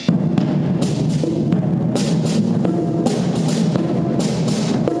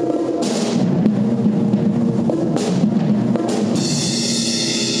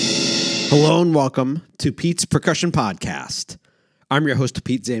Hello and welcome to Pete's Percussion Podcast. I'm your host,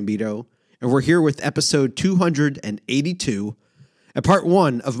 Pete Zambito, and we're here with episode 282, and part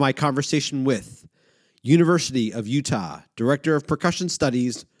one of my conversation with University of Utah Director of Percussion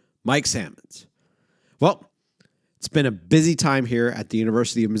Studies, Mike Sammons. Well, it's been a busy time here at the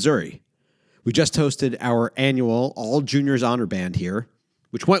University of Missouri. We just hosted our annual All Juniors Honor Band here,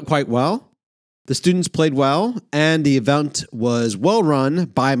 which went quite well. The students played well, and the event was well run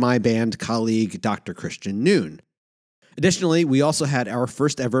by my band colleague, Dr. Christian Noon. Additionally, we also had our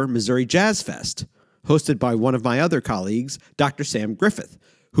first ever Missouri Jazz Fest, hosted by one of my other colleagues, Dr. Sam Griffith,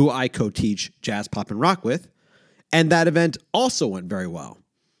 who I co-teach jazz, pop, and rock with, and that event also went very well.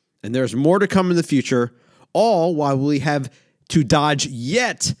 And there's more to come in the future, all while we have to dodge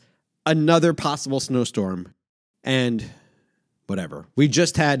yet another possible snowstorm, and whatever. We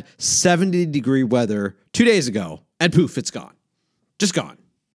just had 70-degree weather 2 days ago, and poof, it's gone. Just gone.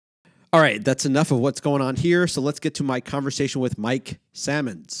 All right, that's enough of what's going on here, so let's get to my conversation with Mike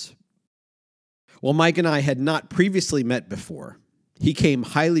Sammons. Well, Mike and I had not previously met before. He came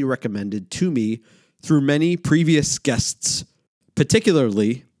highly recommended to me through many previous guests,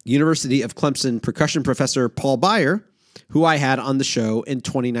 particularly University of Clemson percussion professor Paul Beyer, who I had on the show in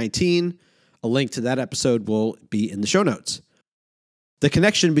 2019. A link to that episode will be in the show notes. The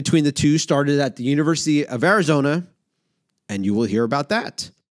connection between the two started at the University of Arizona, and you will hear about that.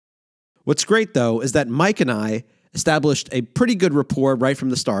 What's great, though, is that Mike and I established a pretty good rapport right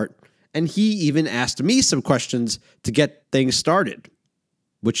from the start, and he even asked me some questions to get things started,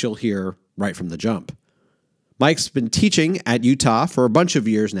 which you'll hear right from the jump. Mike's been teaching at Utah for a bunch of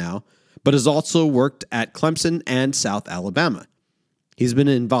years now, but has also worked at Clemson and South Alabama. He's been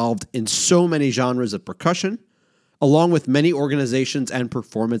involved in so many genres of percussion, along with many organizations and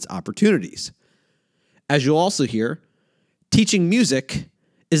performance opportunities. As you'll also hear, teaching music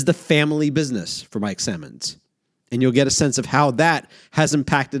is the family business for Mike Sammons, and you'll get a sense of how that has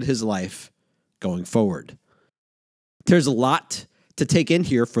impacted his life going forward. There's a lot to take in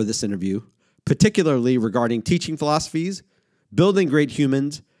here for this interview, particularly regarding teaching philosophies, building great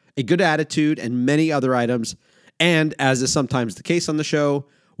humans, a good attitude, and many other items. And as is sometimes the case on the show,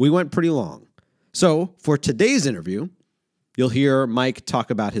 we went pretty long. So for today's interview, you'll hear Mike talk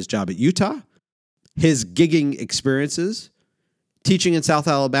about his job at Utah, his gigging experiences, teaching in South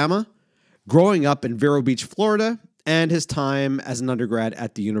Alabama, growing up in Vero Beach, Florida, and his time as an undergrad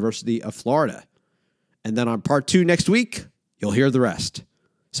at the University of Florida. And then on part two next week, you'll hear the rest.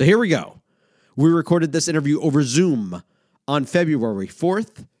 So here we go. We recorded this interview over Zoom on February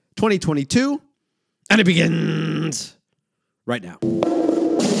 4th, 2022, and it begins right now.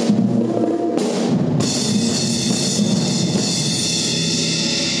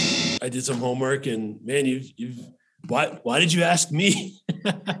 I did some homework, and man, why did you ask me?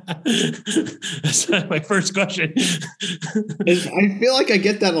 That's my first question. I feel like I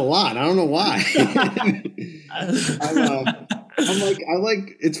get that a lot. I don't know why.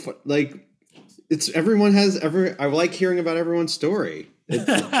 I like hearing about everyone's story.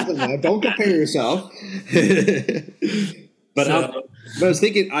 Don't compare yourself. But I was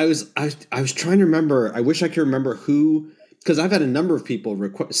thinking, I was trying to remember. I wish I could remember who, because I've had a number of people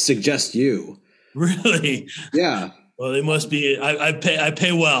suggest you. Really? Yeah. Well, they must be. I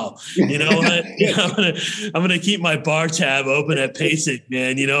pay well. You know what? I'm gonna keep my bar tab open at PASIC,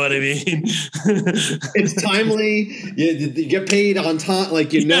 man. You know what I mean? It's timely. You get paid on time.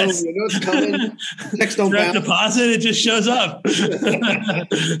 Like you know it's coming. Checks don't bounce. Deposit, it just shows up.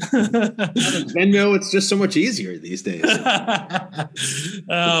 Venmo, it's just so much easier these days.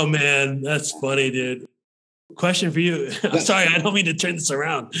 Oh man, that's funny, dude. Question for you. I'm sorry, I don't mean to turn this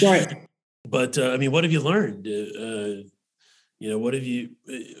around. Sorry. But I mean, what have you learned? What have you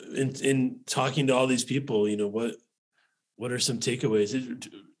in talking to all these people? You know, what are some takeaways?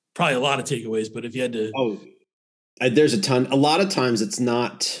 Probably a lot of takeaways, but if you had to, there's a ton. A lot of times, it's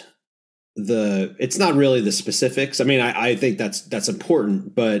not really the specifics. I mean, I think that's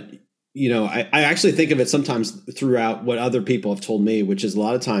important, but I actually think of it sometimes throughout what other people have told me, which is a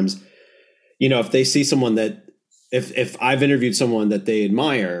lot of times, if they see someone that. If I've interviewed someone that they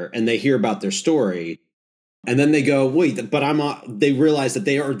admire and they hear about their story and then they go, wait, but they realize that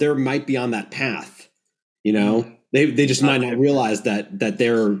they might be on that path, they just might not realize that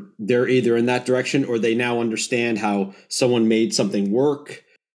they're either in that direction or they now understand how someone made something work.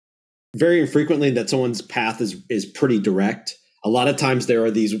 Very infrequently that someone's path is pretty direct. A lot of times there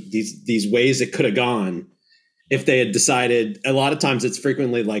are these ways it could have gone if they had decided. A lot of times it's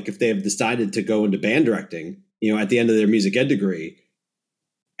frequently like if they have decided to go into band directing, at the end of their music ed degree,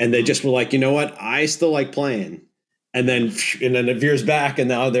 and they just were like, you know what, I still like playing. And then it veers back and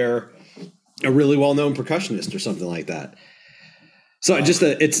now they're a really well-known percussionist or something like that. So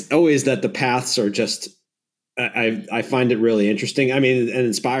it's always that the paths are just, I find it really interesting. I mean, and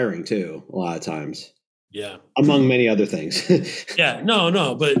inspiring too, a lot of times. Yeah. Among many other things. Yeah,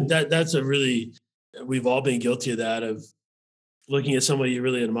 no, but that's a really, we've all been guilty of that, of looking at somebody you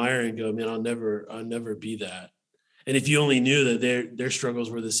really admire and go, man, I'll never be that. And if you only knew that their struggles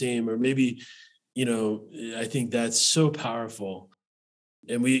were the same, or maybe, I think that's so powerful.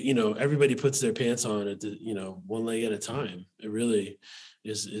 And everybody puts their pants on at one leg at a time. It really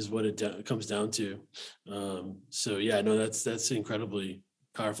is what it comes down to. So yeah, no, that's incredibly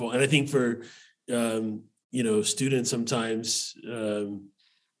powerful. And I think for, students sometimes,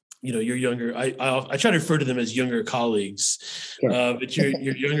 you're younger. I try to refer to them as younger colleagues, Sure. but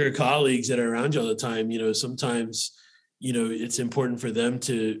your younger colleagues that are around you all the time. Sometimes, it's important for them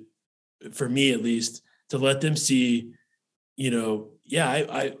for me at least, to let them see,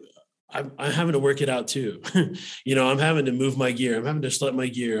 yeah, I'm having to work it out too. I'm having to move my gear. I'm having to slut my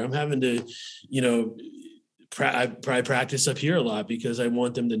gear. I'm having to, I probably practice up here a lot because I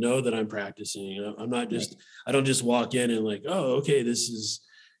want them to know that I'm practicing. I'm not just, I don't just walk in and like, oh, okay, this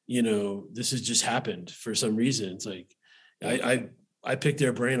has just happened for some reason. It's like, I pick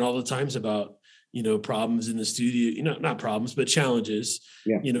their brain all the times about, problems in the studio, not problems, but challenges,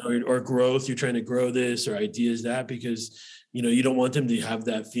 or growth. You're trying to grow this, or ideas that, because, you don't want them to have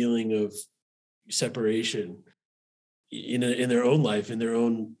that feeling of separation in their own life,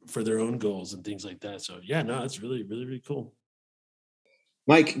 for their own goals and things like that. So yeah, no, it's really, really, really cool.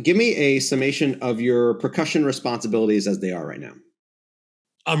 Mike, give me a summation of your percussion responsibilities as they are right now.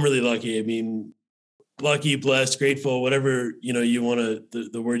 I'm really lucky. I mean, lucky, blessed, grateful, whatever, you want to,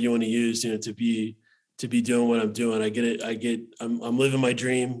 the word you want to use, to be doing what I'm doing. I get it. I'm living my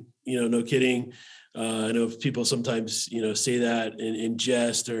dream, no kidding. I know people sometimes, say that in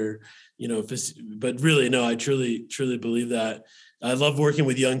jest, or, but really, no, I truly, truly believe that. I love working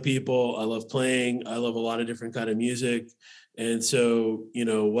with young people. I love playing. I love a lot of different kind of music. And so,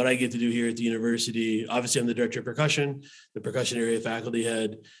 what I get to do here at the university, obviously I'm the director of percussion, the percussion area faculty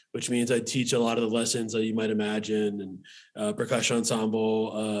head, which means I teach a lot of the lessons that you might imagine, and percussion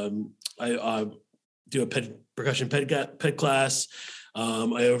ensemble. I do a percussion ped class.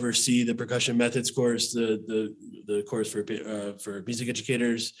 I oversee the percussion methods course, the course for music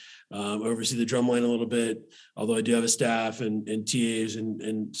educators. I oversee the drum line a little bit, although I do have a staff and TAs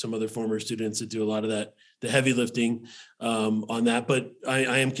and some other former students that do a lot of that, the heavy lifting on that. But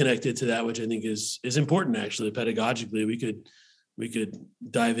I am connected to that, which I think is important, actually, pedagogically. We could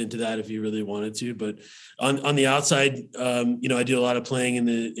dive into that if you really wanted to. But on the outside, I do a lot of playing in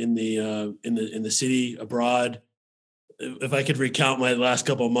the city, abroad. If I could recount my last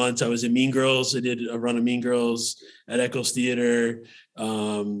couple of months, I was in Mean Girls. I did a run of Mean Girls at Eccles Theater.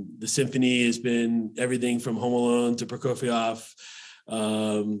 The symphony has been everything from Home Alone to Prokofiev.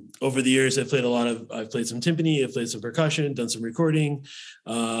 Over the years, I've played some timpani, I've played some percussion, done some recording.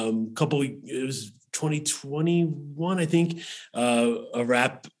 It was 2021, I think. A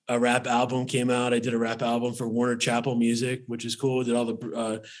rap album came out. I did a rap album for Warner Chappell Music, which is cool. Did all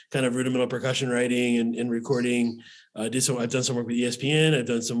the kind of rudimental percussion writing and recording. I've done some work with ESPN. I've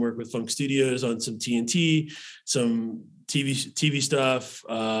done some work with Funk Studios on some TNT, some TV stuff.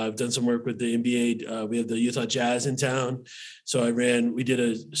 I've done some work with the NBA. We have the Utah Jazz in town. So we did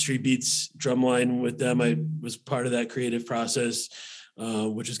a Street Beats drum line with them. I was part of that creative process,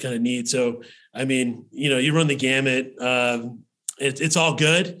 which is kind of neat. So, I mean, you run the gamut. It's all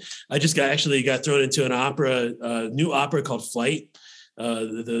good. I just got thrown into an opera, new opera called Flight.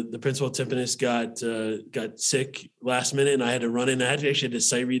 The principal timpanist got sick last minute, and I had to run in. I had to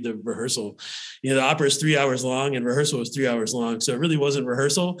sight read the rehearsal. The opera is 3 hours long, and rehearsal was 3 hours long. So it really wasn't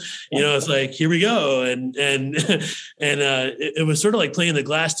rehearsal. It's like, here we go, and it was sort of like playing the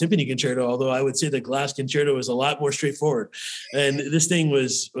Glass Timpani Concerto. Although I would say the Glass Concerto was a lot more straightforward, and this thing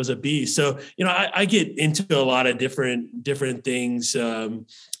was a beast. So I get into a lot of different things.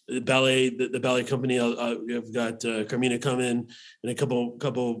 The ballet company. I've got Carmina coming in a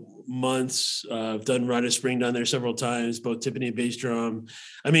couple months. I've done Rite of Spring down there several times, both timpani and bass drum.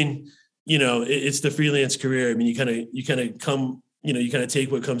 I mean, it's the freelance career. I mean, you kind of come, you kind of take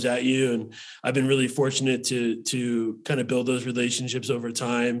what comes at you. And I've been really fortunate to kind of build those relationships over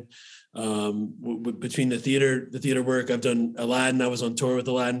time. Between the theater work, I've done Aladdin. I was on tour with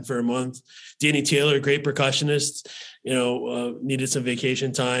Aladdin for a month. Danny Taylor, great percussionist, needed some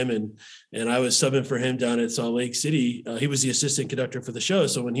vacation time, and I was subbing for him down at Salt Lake City. He was the assistant conductor for the show.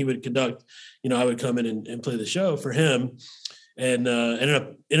 So when he would conduct, I would come in and play the show for him, and ended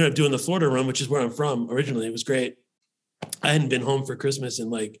up doing the Florida run, which is where I'm from originally. It was great. I hadn't been home for Christmas in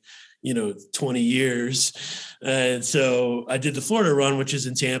 20 years. And so I did the Florida run, which is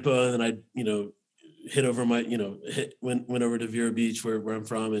in Tampa. And then I, hit over went over to Vero Beach where I'm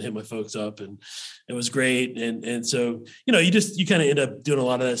from and hit my folks up, and it was great. And so, you kind of end up doing a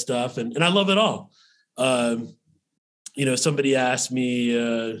lot of that stuff, and I love it all. Somebody asked me,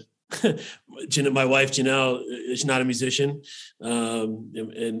 my wife, Janelle, is not a musician.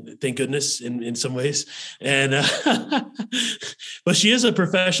 And thank goodness in some ways. And, but she is a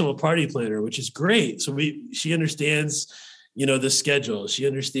professional party planner, which is great. So she understands, the schedule. She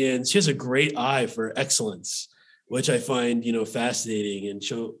has a great eye for excellence, which I find, fascinating. And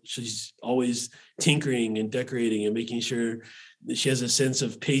she's always tinkering and decorating and making sure that she has a sense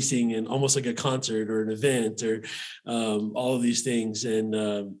of pacing and almost like a concert or an event or all of these things. And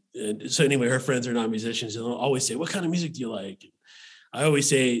so anyway, her friends are not musicians, and they'll always say, "What kind of music do you like?" I always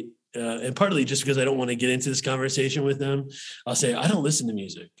say, and partly just because I don't want to get into this conversation with them, I'll say, "I don't listen to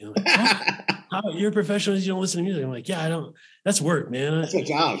music." And I'm like, how you're a professional, you don't listen to music? I'm like, "Yeah, I don't. That's work, man. That's my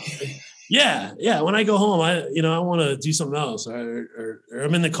job." Yeah. When I go home, I want to do something else, or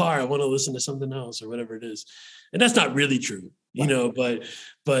I'm in the car, I want to listen to something else or whatever it is. And that's not really true,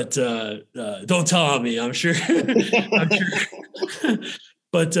 but don't tell on me, I'm sure. I'm sure.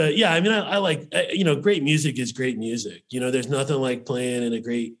 But I like, great music is great music. There's nothing like playing in a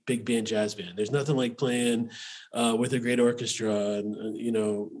great big band jazz band. There's nothing like playing with a great orchestra and,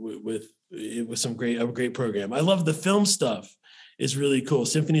 with a great program. I love the film stuff. Is really cool.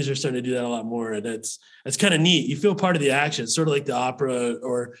 Symphonies are starting to do that a lot more, and that's kind of neat. You feel part of the action, sort of like the opera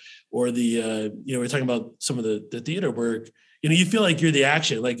or the we're talking about some of the theater work. You feel like you're the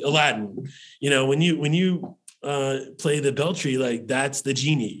action, like Aladdin. When you play the Beltry, like that's the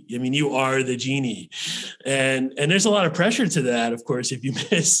genie. I mean, you are the genie, and there's a lot of pressure to that, of course, if you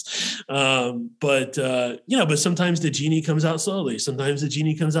miss. But sometimes the genie comes out slowly. Sometimes the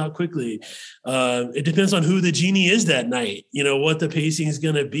genie comes out quickly. It depends on who the genie is that night. What the pacing is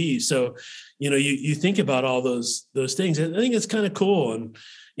going to be. So, you think about all those things. I think it's kind of cool,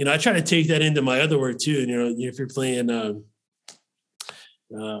 and I try to take that into my other work too. If you're playing.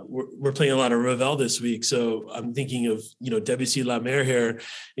 We're playing a lot of Ravel this week, so I'm thinking of Debussy La Mer here, and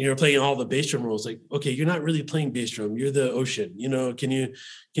you're playing all the bass drum rolls. Like, okay, you're not really playing bass drum; you're the ocean. Can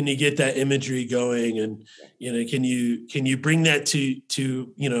you get that imagery going, and can you bring that to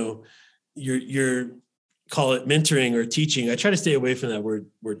your call it mentoring or teaching? I try to stay away from that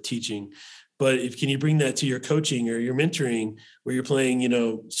word teaching, but can you bring that to your coaching or your mentoring where you're playing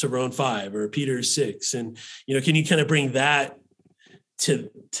Cerrone 5 or Peters 6, and can you kind of bring that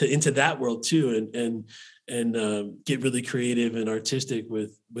to into that world too, and get really creative and artistic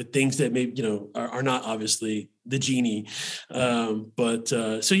with things that maybe are not obviously the genie, but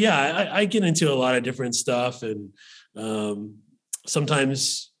I get into a lot of different stuff, and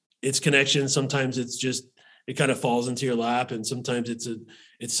sometimes it's connection, sometimes it's just it kind of falls into your lap, and sometimes it's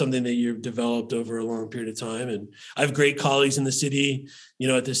something that you've developed over a long period of time. And I have great colleagues in the city,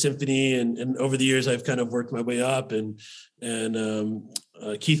 at the symphony, and over the years I've kind of worked my way up, and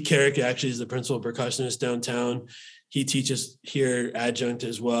Keith Carrick actually is the principal percussionist downtown. He teaches here adjunct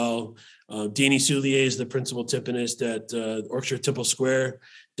as well. Danny Soulier is the principal timpanist at Orchestra Temple Square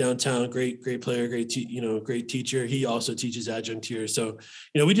downtown. Great player, great teacher. He also teaches adjunct here. So,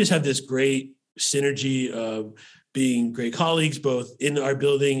 we just have this great synergy of being great colleagues, both in our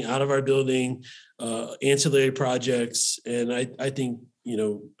building, out of our building, ancillary projects. And I think,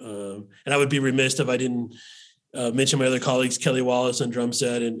 and I would be remiss if I didn't mention my other colleagues, Kelly Wallace on drum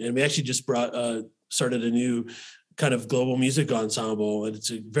set. And we actually just started a new kind of global music ensemble. And it's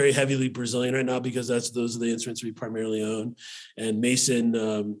a very heavily Brazilian right now because those are the instruments we primarily own. And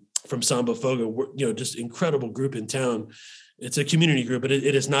Mason from Samba Foga, just incredible group in town. It's a community group, but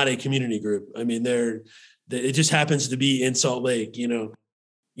it is not a community group. I mean, it just happens to be in Salt Lake,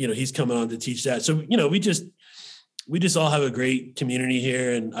 he's coming on to teach that. So, we just all have a great community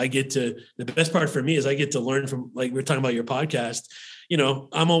here. And the best part for me is I get to learn from, like we're talking about your podcast,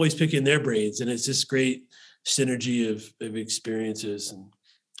 I'm always picking their brains, and it's this great synergy of experiences. And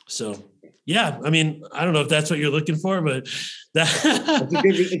so, yeah, I mean, I don't know if that's what you're looking for, but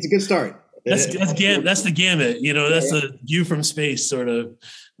it's a good start. That's the gamut, that's the view from space sort of.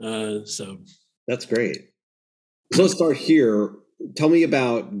 So that's great. So let's start here. Tell me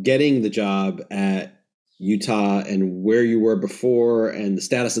about getting the job at Utah and where you were before and the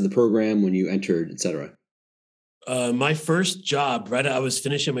status of the program when you entered, et cetera. My first job, I was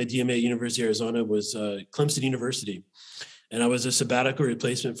finishing my DMA at University of Arizona, was Clemson University. And I was a sabbatical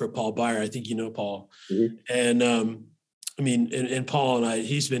replacement for Paul Byer. I think you know Paul. Mm-hmm. And I mean, and Paul and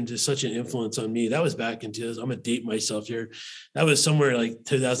he's been just such an influence on me. That was back in 2000. I'm gonna date myself here. That was somewhere like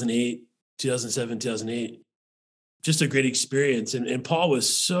 2008, 2007, 2008. Just a great experience. And Paul was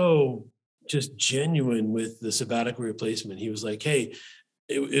so just genuine with the sabbatical replacement. He was like, hey,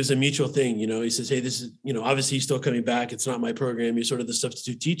 it was a mutual thing. He says, hey, this is, obviously he's still coming back. It's not my program. You're sort of the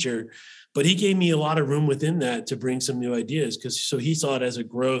substitute teacher, but he gave me a lot of room within that to bring some new ideas. So he saw it as a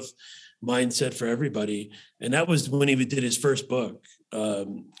growth mindset for everybody. And that was when he did his first book.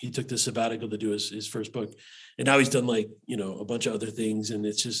 He took the sabbatical to do his first book. And now he's done a bunch of other things. And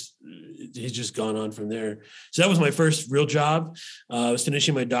he's just gone on from there. So that was my first real job. I was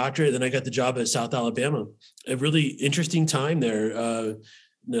finishing my doctorate. Then I got the job at South Alabama, a really interesting time there.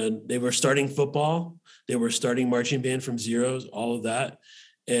 They were starting football. They were starting marching band from zeros, all of that.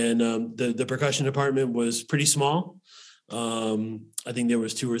 And the percussion department was pretty small. I think there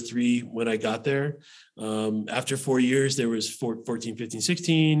was 2 or 3 when I got there. After 4 years, there was 14, 15,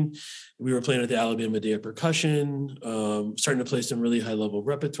 16. We were playing at the Alabama Day of Percussion, starting to play some really high level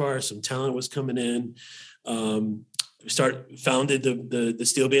repertoire. Some talent was coming in. Founded the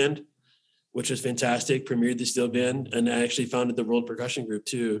steel band, which was fantastic, premiered the steel band, and I actually founded the World Percussion Group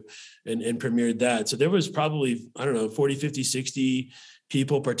too, and premiered that. So there was probably, 40, 50, 60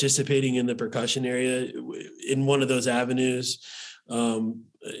 people participating in the percussion area in one of those avenues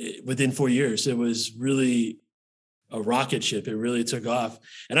within 4 years. It was really a rocket ship. It really took off.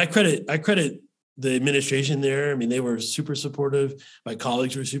 And I credit the administration there. I mean, they were super supportive. My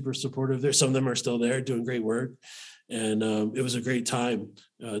colleagues were super supportive there. Some of them are still there doing great work. And it was a great time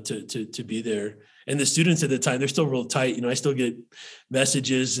to be there. And the students at the time, they're still real tight. I still get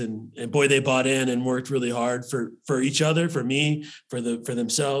messages and boy, they bought in and worked really hard for each other, for me, for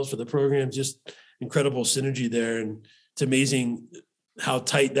themselves, for the program. Just incredible synergy there. And it's amazing how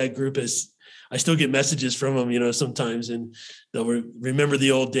tight that group is. I still get messages from them, sometimes, and they'll remember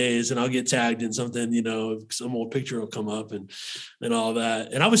the old days, and I'll get tagged in something, some old picture will come up and all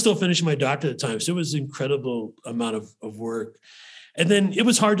that. And I was still finishing my doctorate at the time. So it was an incredible amount of work. And then it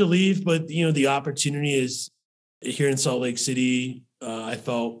was hard to leave, but, the opportunity is here in Salt Lake City. I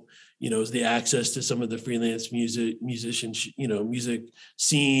felt, the access to some of the freelance musicians, music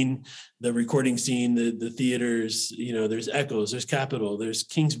scene, the recording scene, the theaters, there's Echoes, there's Capitol, there's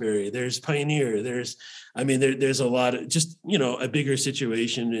Kingsbury, there's Pioneer, there's a lot of just, a bigger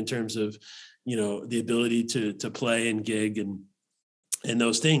situation in terms of, the ability to play and gig and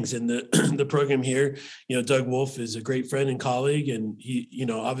those things. And the program here, Doug Wolf is a great friend and colleague. And he,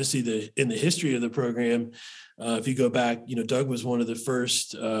 obviously in the history of the program, if you go back, Doug was one of the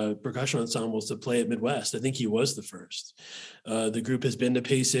first percussion ensembles to play at Midwest. I think he was the first. The group has been to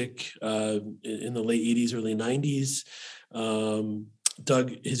PASIC in the late 80s, early 90s.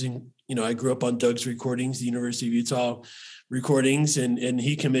 Doug is I grew up on Doug's recordings, the University of Utah recordings, and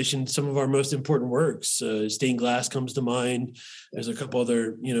he commissioned some of our most important works. Stained Glass comes to mind. There's a couple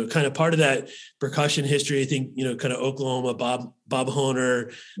other, kind of part of that percussion history. I think, kind of Oklahoma, Bob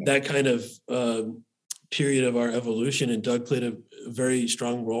Honer, that kind of period of our evolution. And Doug played a very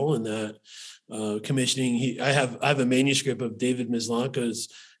strong role in that commissioning. I have a manuscript of David Mislanka's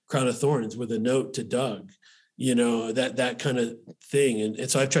Crown of Thorns with a note to Doug, that kind of thing.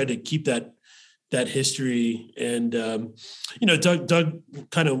 And so I've tried to keep that history. And, Doug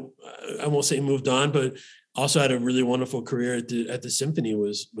kind of, I won't say moved on, but also had a really wonderful career at the symphony,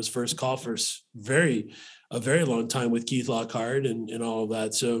 was first call for a very long time with Keith Lockhart and all of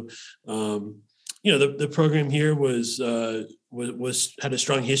that. So, the program here had a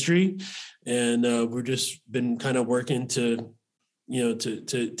strong history, and we're just been kind of working to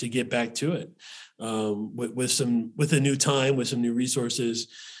get back to it with a new time, with some new resources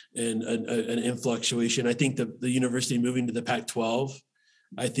and an influctuation. I think the university moving to the Pac-12,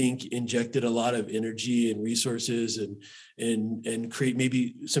 I think, injected a lot of energy and resources and create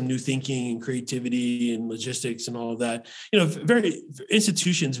maybe some new thinking and creativity and logistics and all of that.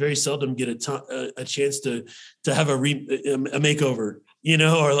 Institutions very seldom get a chance to have a makeover,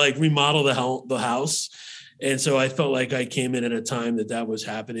 or like remodel the house. And so I felt like I came in at a time that was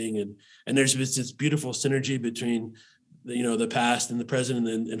happening, and there's this beautiful synergy between the past and the present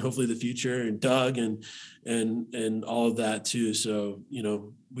and hopefully the future, and Doug and all of that too. So,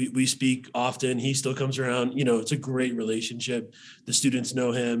 we speak often. He still comes around, it's a great relationship. The students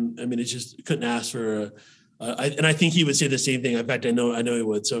know him. I mean, it just couldn't ask for and I think he would say the same thing. In fact, I know he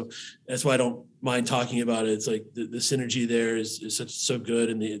would. So that's why I don't mind talking about it. It's like the synergy there is so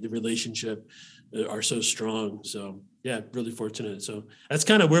good, and the relationship are so strong. So yeah, really fortunate. So that's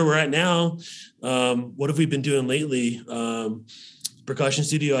kind of where we're at now. What have we been doing lately? percussion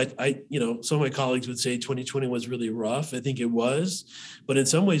studio. Some of my colleagues would say 2020 was really rough. I think it was, but in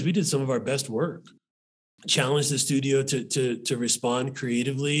some ways we did some of our best work. Challenged the studio to respond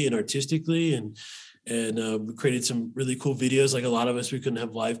creatively and artistically, and we created some really cool videos. Like a lot of us, we couldn't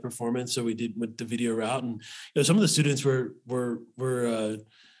have live performance, so we went the video route. And some of the students were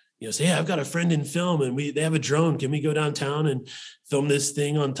say, hey, I've got a friend in film, and they have a drone. Can we go downtown and film this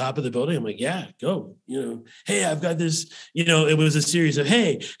thing on top of the building? I'm like, yeah, go. Hey, I've got this. It was a series of,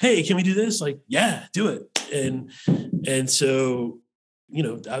 hey, can we do this? Like, yeah, do it. And so,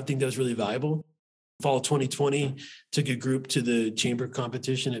 I think that was really valuable. Fall 2020, took a group to the chamber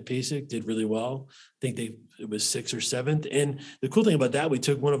competition at PASIC, did really well. I think it was 6th or 7th. And the cool thing about that, we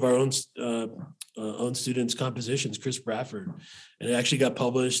took one of our own students' compositions, Chris Bradford, and it actually got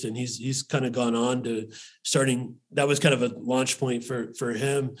published. And he's kind of gone on to starting. That was kind of a launch point for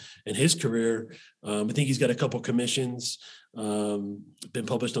him and his career. I think he's got a couple commissions, been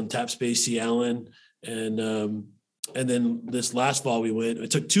published on Tap Space, C. Allen, and then this last fall we went.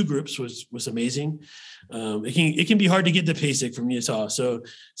 It took 2 groups, was amazing. It can be hard to get to PASIC from Utah, so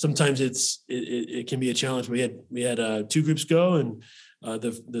sometimes it can be a challenge. We had 2 groups go, and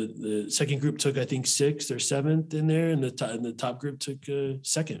the second group took, I think, 6th or 7th in there, and the top group took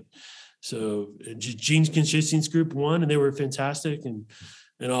 2nd. So Gene Conscience's group won, and they were fantastic, and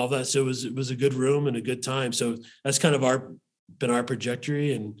all of that. So it was a good room and a good time. So that's kind of been our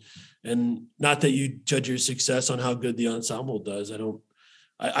trajectory, and not that you judge your success on how good the ensemble does. I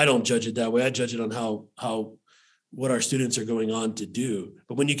don't judge it that way. I judge it on how what our students are going on to do.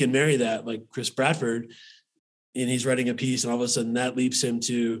 But when you can marry that, like Chris Bradford, and he's writing a piece, and all of a sudden that leaps him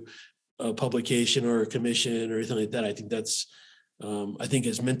to a publication or a commission or anything like that. I think I think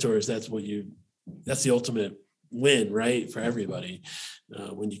as mentors, that's the ultimate win, right, for everybody,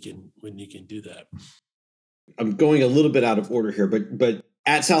 when you can do that. I'm going a little bit out of order here, but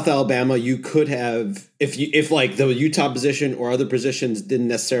at South Alabama, you could have, if like the Utah position or other positions didn't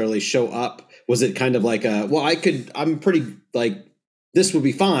necessarily show up, was it kind of like I'm pretty like, this would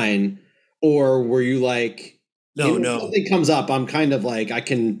be fine? Or were you like, no, if something comes up, I'm kind of like, I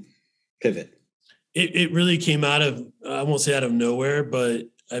can pivot? It really came out of, I won't say out of nowhere, but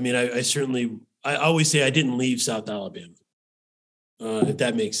I mean, I always say I didn't leave South Alabama, if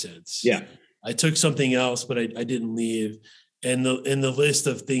that makes sense. Yeah. I took something else, but I didn't leave. And the list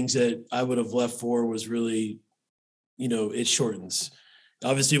of things that I would have left for was really, it shortens.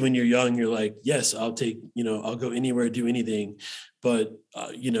 Obviously, when you're young, you're like, yes, I'll go anywhere, do anything. But,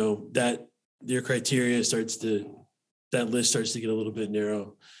 that your criteria that list starts to get a little bit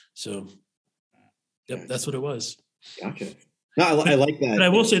narrow. So, yep, that's what it was. Gotcha. No, I like that. But I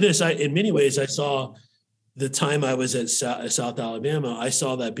will say this, in many ways, I saw the time I was at South Alabama, I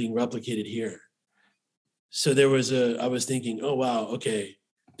saw that being replicated here. So I was thinking, oh, wow, okay,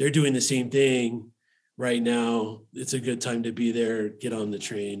 they're doing the same thing right now. It's a good time to be there, get on the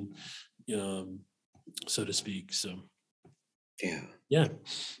train, so to speak. So, yeah.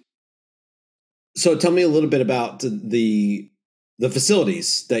 So tell me a little bit about the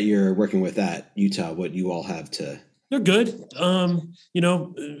facilities that you're working with at Utah, what you all have to. They're good.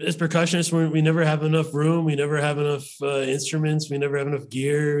 As percussionists, we never have enough room. We never have enough instruments. We never have enough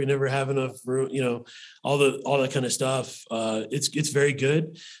gear. We never have enough room, all that kind of stuff. It's very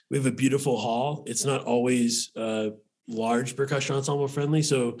good. We have a beautiful hall. It's not always large percussion ensemble friendly.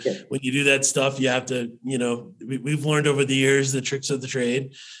 So when you do that stuff, you have to, we've learned over the years the tricks of the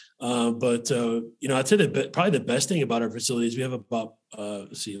trade. I'd say probably the best thing about our facilities, we have about,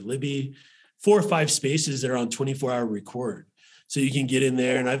 Libby, 4 or 5 spaces that are on 24-hour record. So you can get in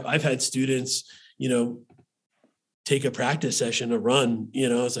there. And I've had students, take a practice session, a run,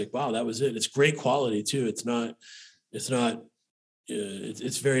 it's like, wow, that was it. It's great quality too. It's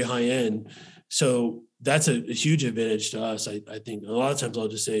very high end. So that's a huge advantage to us. I think a lot of times I'll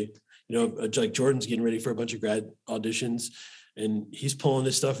just say, like Jordan's getting ready for a bunch of grad auditions, and he's pulling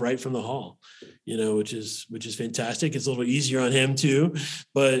this stuff right from the hall, which is fantastic. It's a little easier on him too,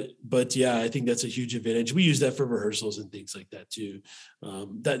 but yeah, I think that's a huge advantage. We use that for rehearsals and things like that too.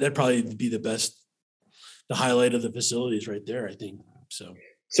 That'd probably be the highlight of the facilities right there, I think. So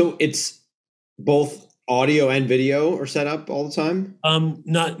it's both audio and video are set up all the time?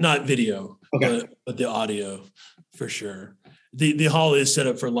 Not video, okay. but the audio for sure. The hall is set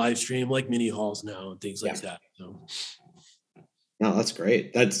up for live stream, like mini halls now and things like that. So. No, that's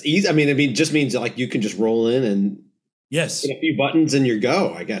great. That's easy. I mean, it just means like you can just roll in and hit a few buttons and you're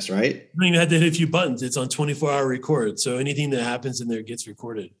go, I guess, right? You don't even have to hit a few buttons. It's on 24-hour record. So anything that happens in there gets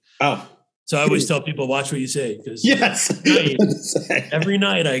recorded. Oh. So I always tell people, watch what you say. Because yes. Every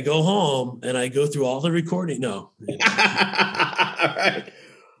night I go home and I go through all the recording. No. right.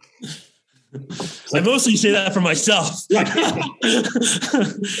 I mostly say that for myself.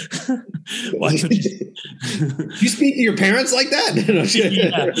 Watch what you speak to your parents like that?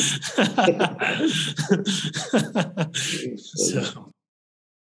 So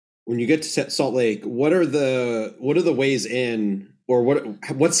when you get to Salt Lake, what are the ways in, or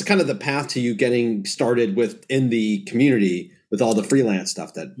what's kind of the path to you getting started in the community with all the freelance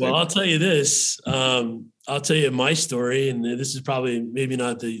stuff Well, I'll tell you this. I'll tell you my story, and this is probably maybe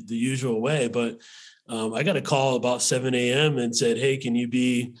not the usual way, but I got a call about 7 a.m. and said, "Hey, can you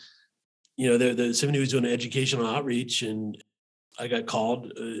be, somebody was doing an educational outreach," and I got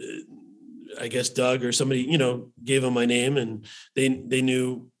called. I guess Doug or somebody, gave them my name, and they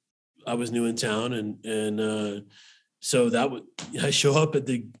knew I was new in town, and so I show up at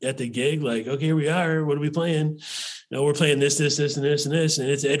the gig like, okay, here we are. What are we playing? We're playing this, and this, and this. And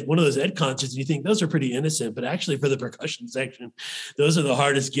it's one of those ed concerts. You think those are pretty innocent, but actually for the percussion section, those are the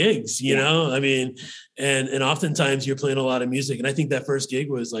hardest gigs, you know? I mean, and oftentimes you're playing a lot of music. And I think that first gig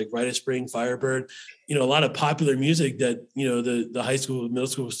was like Rite of Spring, Firebird, a lot of popular music that, the high school, middle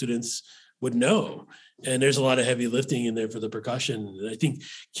school students would know. And there's a lot of heavy lifting in there for the percussion. And I think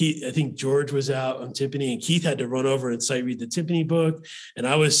George was out on timpani, and Keith had to run over and sight read the timpani book. And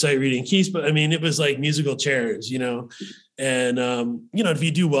I was sight reading Keith's, but I mean, it was like musical chairs, and, if you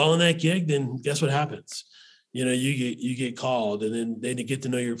do well in that gig, then guess what happens? You get called, and then they get to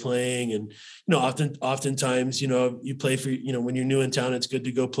know you're playing. And, oftentimes, you play for, when you're new in town, it's good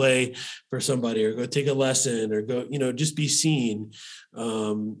to go play for somebody or go take a lesson or go, just be seen.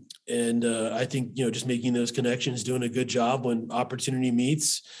 I think, just making those connections, doing a good job when opportunity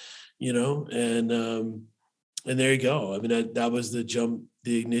meets, and there you go. I mean, that was the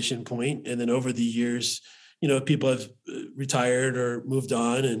ignition point. And then over the years, people have retired or moved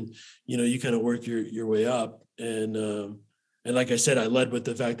on, and, you kind of work your way up. And like I said, I led with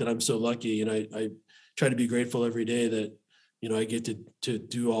the fact that I'm so lucky, and I try to be grateful every day that, I get to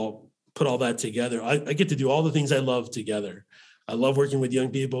put all that together. I get to do all the things I love together. I love working with young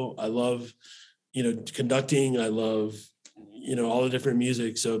people. I love, conducting. I love, all the different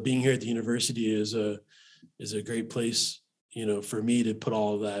music. So being here at the university is a great place, for me to put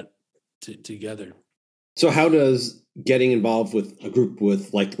all of that together. So how does getting involved with a group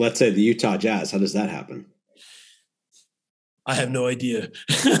with, like, let's say the Utah Jazz, how does that happen? I have no idea.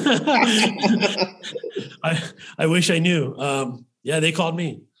 I wish I knew. They called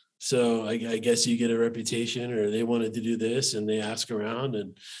me. So I guess you get a reputation, or they wanted to do this, and they ask around,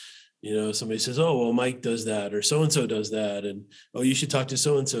 and, somebody says, oh, well, Mike does that, or so-and-so does that. And, oh, you should talk to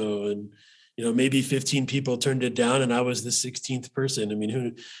so-and-so. And, maybe 15 people turned it down, and I was the 16th person. I mean,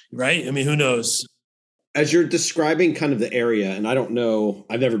 who knows? As you're describing kind of the area, and I don't know,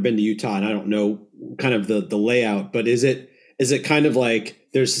 I've never been to Utah, and I don't know kind of the layout, but is it kind of like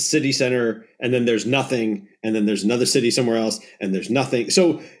there's a city center, and then there's nothing, and then there's another city somewhere else, and there's nothing?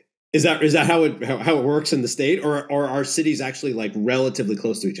 So is that how it works in the state, or are cities actually like relatively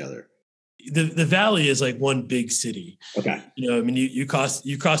close to each other? The valley is like one big city. Okay. I mean, you cross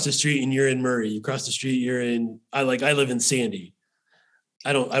the street and you're in Murray. You cross the street, you're in. I live in Sandy.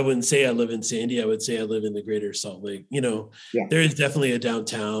 I wouldn't say I live in Sandy. I would say I live in the greater Salt Lake. There is definitely a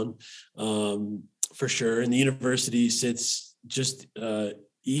downtown, for sure. And the university sits just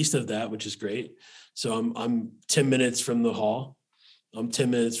east of that, which is great. So I'm 10 minutes from the hall. I'm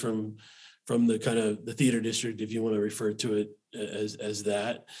 10 minutes from the kind of the theater district, if you want to refer to it as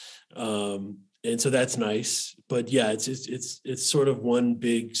that. And so that's nice. But yeah, it's sort of one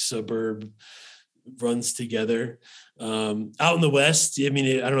big suburb runs together. Out in the West, I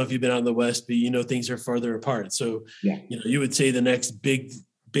mean, I don't know if you've been out in the West, but things are farther apart. So, you would say the next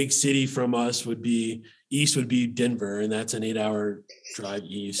big city from us would be Denver. And that's an 8-hour drive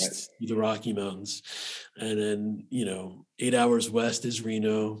east to the Rocky Mountains. And then, 8 hours west is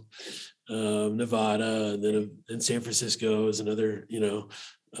Reno, Nevada, and then San Francisco is another,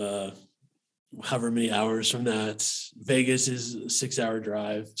 however many hours from that. Vegas is a 6-hour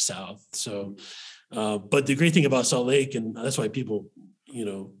drive south. So, but the great thing about Salt Lake, and that's why people,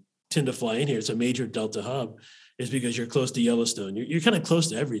 tend to fly in here, it's a major Delta hub, is because you're close to Yellowstone. You're kind of close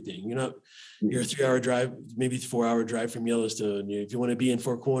to everything. You're a 3-hour drive, maybe 4-hour drive from Yellowstone. If you want to be in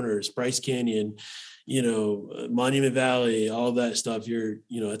Four Corners, Bryce Canyon, Monument Valley, all that stuff,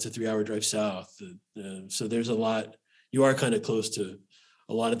 it's a 3-hour drive south. So there's a lot, you are kind of close to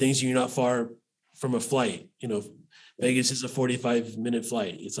a lot of things. You're not far from a flight. Vegas is a 45-minute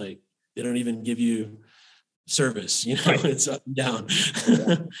flight. It's like, they don't even give you service, It's up and down.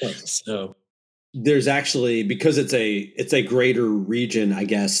 So there's actually, because it's a greater region, I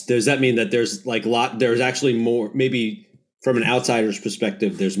guess, does that mean that there's actually more, maybe from an outsider's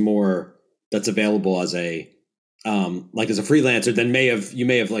perspective, there's more that's available as a like as a freelancer than you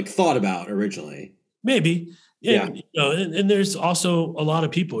may have like thought about originally. Maybe. Yeah. And, and there's also a lot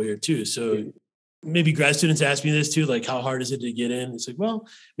of people here too. So maybe grad students ask me this too, like, how hard is it to get in? It's like, well, I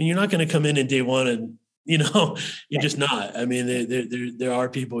mean, you're not going to come in day one and, you're just not. I mean, there are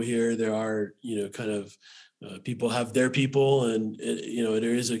people here. There are, kind of people have their people, and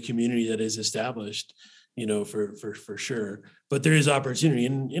there is a community that is established, for sure. But there is opportunity,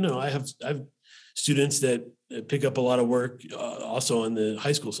 and I've students that pick up a lot of work also on the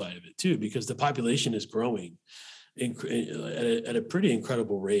high school side of it too, because the population is growing at a pretty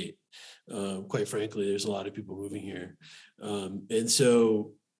incredible rate. Quite frankly, there's a lot of people moving here, and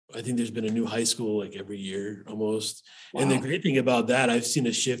so I think there's been a new high school like every year almost. Wow. And the great thing about that, I've seen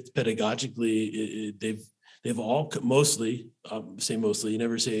a shift pedagogically. They've all mostly, say mostly, you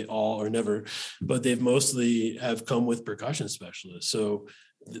never say all or never, but they've mostly have come with percussion specialists. So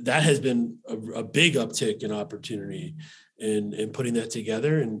that has been a big uptick in opportunity in putting that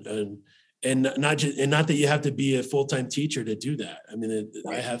together, and not that you have to be a full-time teacher to do that. I mean,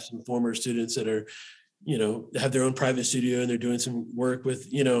 I have some former students that are, have their own private studio and they're doing some work with,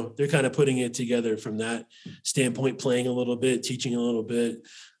 they're kind of putting it together from that standpoint, playing a little bit, teaching a little bit,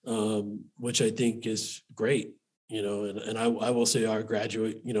 which I think is great, and I will say our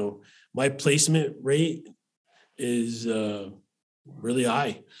graduate, my placement rate is really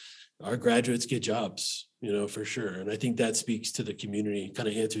high. Our graduates get jobs, for sure. And I think that speaks to the community, kind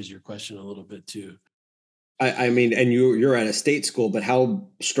of answers your question a little bit too. I mean, and you're at a state school, but how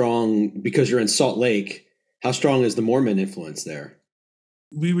strong, because you're in Salt Lake, how strong is the Mormon influence there?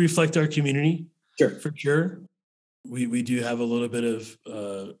 We reflect our community, sure, for sure. We do have a little bit of,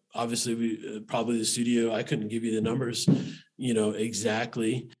 obviously we probably the studio, I couldn't give you the numbers,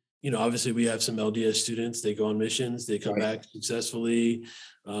 exactly. Obviously we have some LDS students, they go on missions, they come back successfully.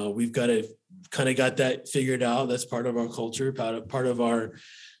 We've got to kind of got that figured out. That's part of our culture, part of our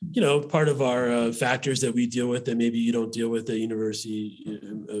factors that we deal with that maybe you don't deal with at University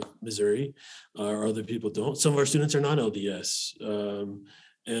of Missouri, or other people don't. Some of our students are not LDS.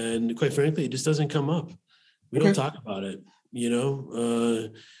 And quite frankly, it just doesn't come up. We don't talk about it, we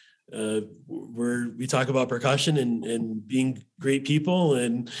talk about percussion and being great people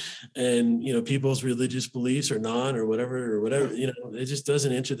and people's religious beliefs or whatever, it just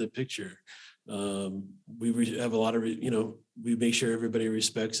doesn't enter the picture. We have a lot of, we make sure everybody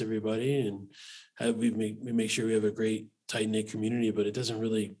respects everybody, and we make sure we have a great tight knit community, but it doesn't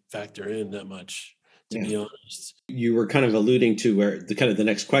really factor in that much, to be honest. You were kind of alluding to where the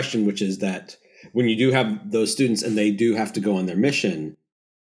next question, which is that when you do have those students and they do have to go on their mission,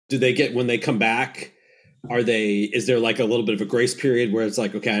 do they get, when they come back, is there like a little bit of a grace period where it's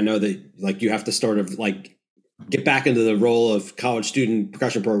like, okay, I know that like you have to sort of like get back into the role of college student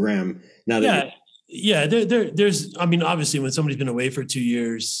percussion program now that there's, I mean, obviously when somebody's been away for 2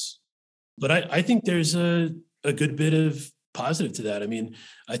 years, but I think there's a good bit of positive to that. I mean,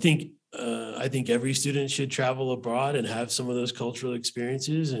 I think every student should travel abroad and have some of those cultural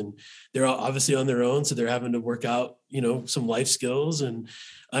experiences, and they're obviously on their own. So they're having to work out, some life skills. And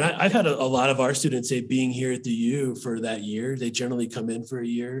I've had a lot of our students say being here at the U for that year, they generally come in for a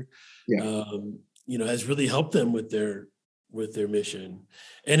year, has really helped them with their mission.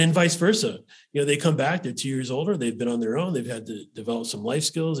 And then vice versa, they come back, they're 2 years older, they've been on their own, they've had to develop some life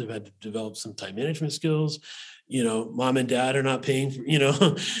skills, they've had to develop some time management skills. Mom and dad are not paying for,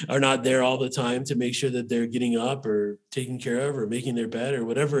 are not there all the time to make sure that they're getting up or taking care of or making their bed or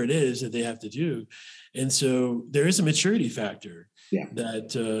whatever it is that they have to do. And so there is a maturity factor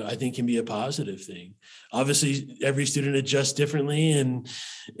that I think can be a positive thing. Obviously, every student adjusts differently and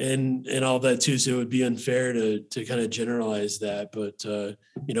all that too. So it would be unfair to kind of generalize that. But,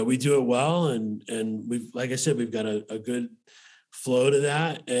 we do it well. And we've, like I said, we've got a good flow to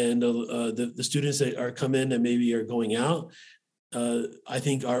that. And the students that are come in and maybe are going out, I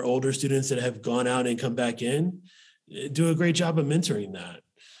think our older students that have gone out and come back in do a great job of mentoring that.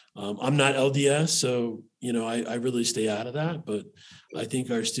 I'm not LDS, so I really stay out of that, but I think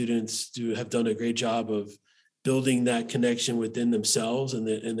our students have done a great job of building that connection within themselves and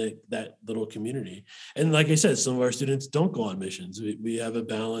that little community. And like I said, some of our students don't go on missions. We have a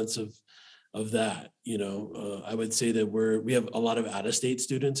balance of that. I would say that we have a lot of out-of-state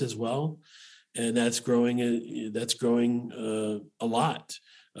students as well, and that's growing a lot,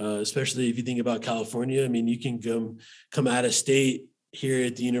 especially if you think about California. I mean, you can come out of state here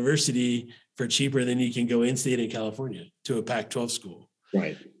at the university for cheaper than you can go in-state in California to a Pac-12 school.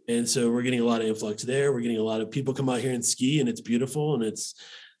 Right. And so we're getting a lot of influx there. We're getting a lot of people come out here and ski, and it's beautiful, and it's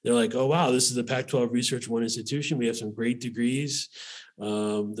they're like, oh, wow, this is a Pac-12 Research 1 institution. We have some great degrees.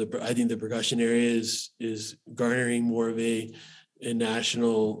 I think the percussion area is garnering more of a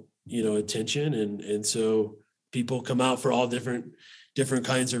national, attention. And so people come out for all different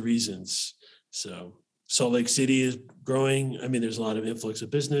kinds of reasons. So Salt Lake City is growing. I mean, there's a lot of influx of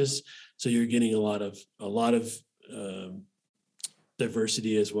business. So you're getting a lot of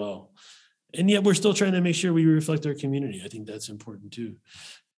diversity as well. And yet we're still trying to make sure we reflect our community. I think that's important too.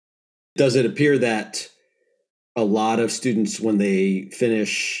 Does it appear that a lot of students, when they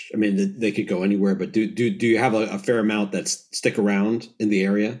finish, I mean, they could go anywhere, but do you have a fair amount that stick around in the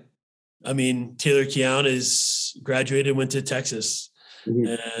area? I mean, Taylor Keown is graduated, went to Texas,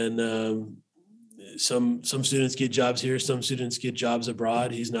 and some students get jobs here, some students get jobs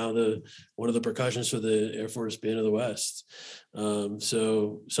abroad. He's now one of the percussionists for the Air Force Band of the West.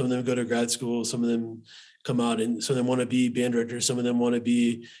 So some of them go to grad school, some of them come out, and some of them want to be band directors, some of them want to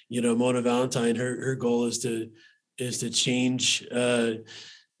be, Mona Valentine. Her goal is to change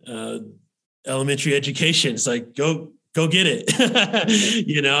elementary education. It's like go get it,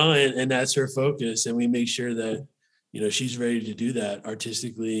 and that's her focus. And we make sure that, she's ready to do that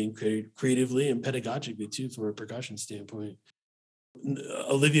artistically and creatively and pedagogically too, from a percussion standpoint.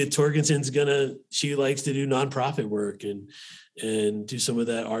 Olivia Torgenson's she likes to do nonprofit work and do some of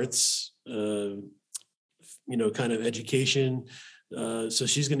that arts, kind of education. So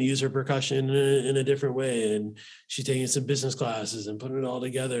she's going to use her percussion in a different way. And she's taking some business classes and putting it all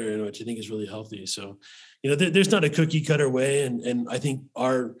together, and which I think is really healthy. So, there's not a cookie cutter way. And I think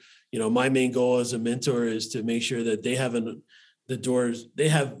my main goal as a mentor is to make sure that they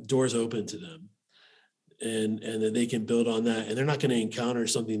have doors open to them, and that they can build on that. And they're not going to encounter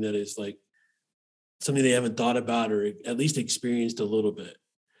something that is like something they haven't thought about or at least experienced a little bit.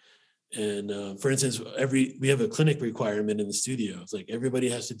 And for instance, we have a clinic requirement in the studio. It's like everybody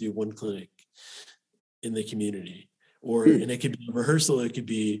has to do one clinic in the community, and it could be a rehearsal. It could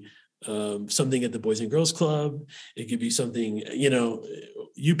be something at the Boys and Girls Club. It could be something,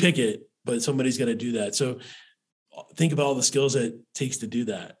 you pick it, but somebody's going to do that. So think about all the skills that it takes to do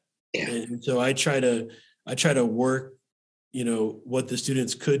that. Yeah. And so I try to work, what the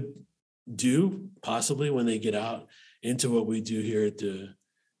students could do possibly when they get out into what we do here at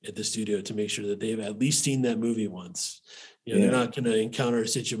the studio, to make sure that they've at least seen that movie once. They're not going to encounter a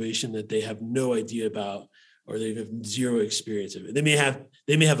situation that they have no idea about, or they have zero experience of it. They may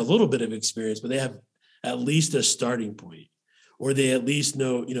have a little bit of experience, but they have at least a starting point, or they at least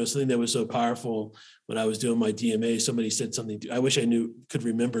know, something that was so powerful. When I was doing my DMA, somebody said something, I wish I could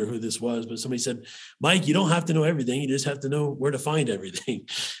remember who this was, but somebody said, Mike, you don't have to know everything. You just have to know where to find everything.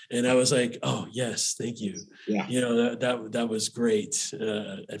 And I was like, oh yes, thank you. Yeah. That was great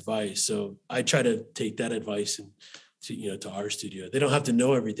advice. So I try to take that advice and to our studio. They don't have to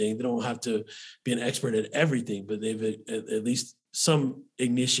know everything. They don't have to be an expert at everything, but they've at least some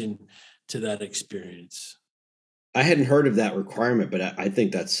ignition to that experience. I hadn't heard of that requirement, but I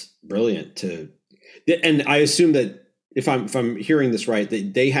think that's brilliant and I assume that if I'm hearing this right,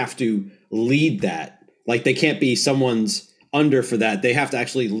 that they have to lead that. Like they can't be someone's under for that. They have to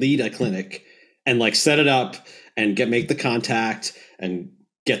actually lead a clinic and like set it up and make the contact and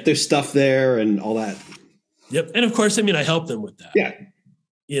get their stuff there and all that. Yep. And of course, I help them with that. Yeah.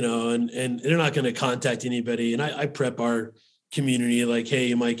 And they're not going to contact anybody. And I prep our community, like, hey,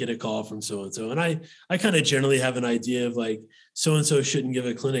 you might get a call from so-and-so. And I kind of generally have an idea of like, so-and-so shouldn't give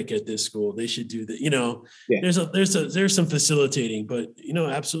a clinic at this school. They should do that. There's some facilitating, but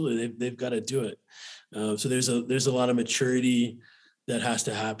absolutely they've got to do it. So there's a lot of maturity that has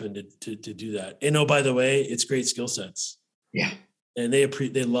to happen to do that. And oh, by the way, it's great skill sets. Yeah. And they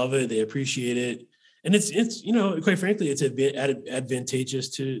love it. They appreciate it. And it's quite frankly, it's advantageous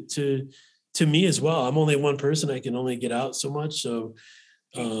to me as well. I'm only one person. I can only get out so much. So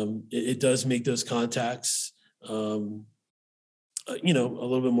it does make those contacts, a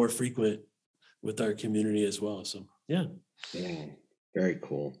little bit more frequent with our community as well. So, yeah. Yeah. Very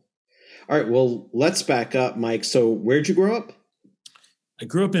cool. All right. Well, let's back up, Mike. So where'd you grow up? I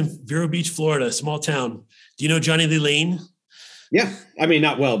grew up in Vero Beach, Florida, a small town. Do you know Johnny Lee Lane? Yeah.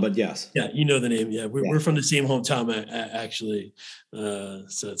 Not well, but yes. Yeah. You know the name. Yeah. We're from the same hometown, actually.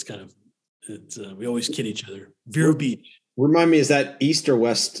 So it's kind of, we always kid each other. Vero Beach. Remind me, is that east or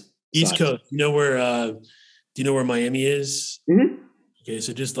west? East Coast. Do you know where Miami is? Mm-hmm. Okay.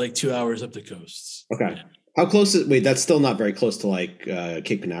 So just like 2 hours up the coast. Okay. Yeah. How close that's still not very close to like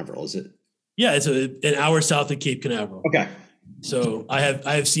Cape Canaveral, is it? Yeah. It's an hour south of Cape Canaveral. Okay. So I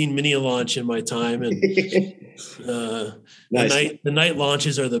have seen many a launch in my time, and nice. the night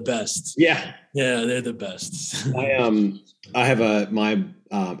launches are the best. Yeah. Yeah. They're the best. I have my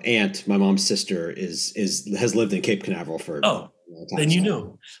aunt, my mom's sister, has lived in Cape Canaveral for a long time. Then you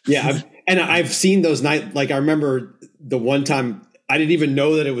know. Yeah, I've seen those nights. Like I remember the one time I didn't even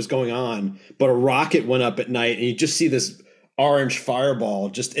know that it was going on, but a rocket went up at night, and you just see this orange fireball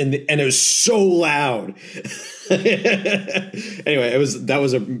just and it was so loud. Anyway, that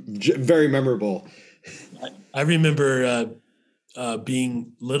was a very memorable. I remember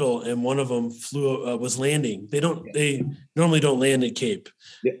being little, and one of them was landing. They normally don't land at Cape.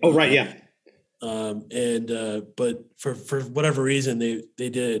 Yeah. Oh, right. Yeah. But for whatever reason they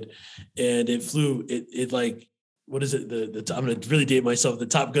did, and it flew. It like, what is it? I'm going to really date myself. The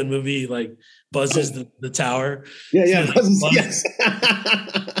Top Gun movie, like buzzes the tower. Yeah. So, yes.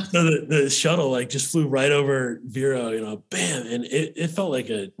 So the shuttle like just flew right over Vero, bam. And it felt like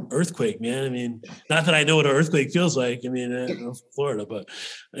an earthquake, man. I mean, not that I know what an earthquake feels like. I mean, I'm from Florida, but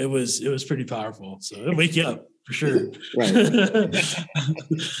it was pretty powerful. So it'll wake you up for sure. Right. Nice.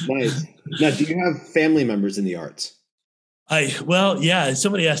 Now, do you have family members in the arts?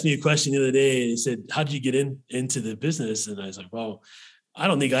 Somebody asked me a question the other day. They said, how did you get into the business? And I was like, well, I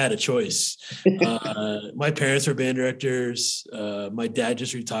don't think I had a choice. My parents were band directors. My dad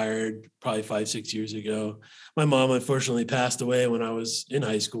just retired probably 5-6 years ago. My mom unfortunately passed away when I was in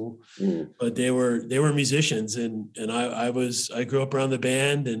high school, but they were musicians, and I grew up around the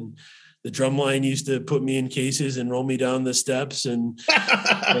band, and the drum line used to put me in cases and roll me down the steps and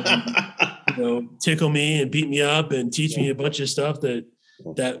tickle me and beat me up and teach me a bunch of stuff that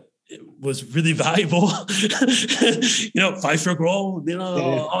was really valuable. 5-stroke roll,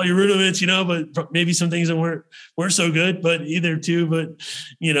 all your rudiments, but maybe some things that weren't so good, but either too, but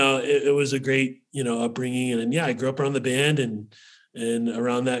it was a great, upbringing. And I grew up around the band and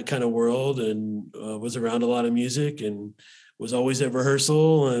around that kind of world, and was around a lot of music, and was always at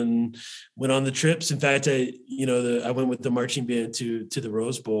rehearsal and went on the trips. In fact, I went with the marching band to the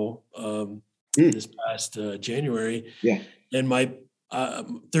Rose Bowl this past January. Yeah. And my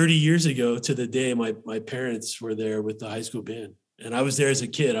 30 years ago to the day, my parents were there with the high school band, and I was there as a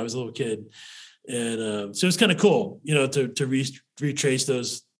kid. I was a little kid. And so it's kind of cool, to retrace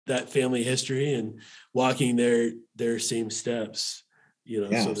that family history and walking their same steps,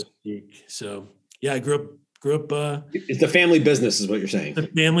 so to speak. So I grew up. It's the family business, is what you're saying. The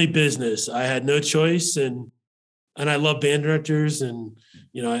family business. I had no choice, and I love band directors. And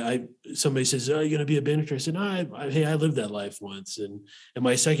somebody says, "Oh, you're going to be a band director?" I said, "No, hey, I lived that life once, and in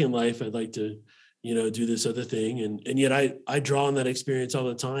my second life, I'd like to, do this other thing." And yet I draw on that experience all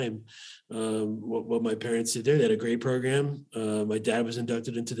the time. What my parents did there, they had a great program. My dad was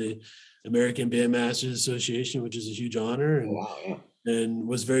inducted into the American Bandmasters Association, which is a huge honor. And, wow, yeah. And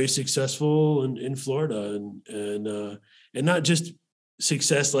was very successful in Florida, and not just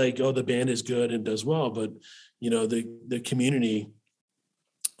success like, oh, the band is good and does well, but the community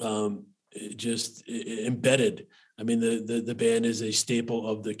just embedded. I mean, the band is a staple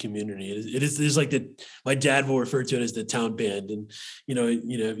of the community. It is like my dad will refer to it as the town band, and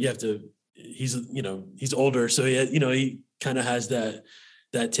you have to. He's older, so he kind of has that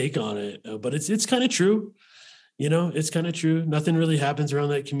take on it, but it's kind of true. It's kind of true. Nothing really happens around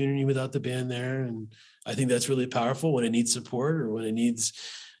that community without the band there. And I think that's really powerful when it needs support or when it needs,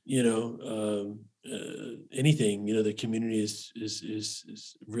 anything, the community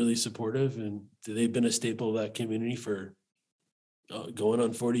is really supportive, and they've been a staple of that community for going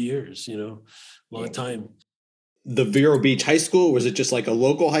on 40 years, long time. The Vero Beach High School, was it just like a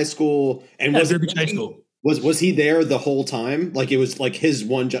local high school? And was Vero Beach High School. Was he there the whole time? Like it was like his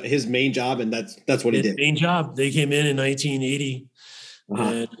main job, and that's what he did. Main job. They came in 1980,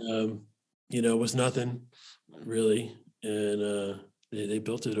 and was nothing really, and they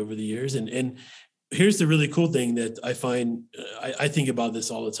built it over the years. And here's the really cool thing that I find. I think about this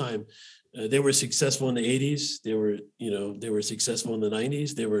all the time. They were successful in the 80s. They were successful in the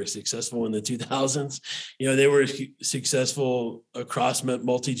 90s. They were successful in the 2000s. They were successful across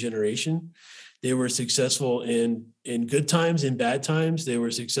multi-generation. They were successful in good times, in bad times. They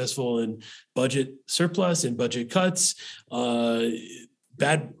were successful in budget surplus and budget cuts,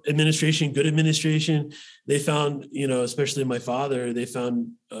 bad administration, good administration. They found, especially my father, they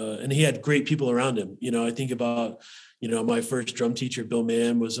found, and he had great people around him. I think about, my first drum teacher, Bill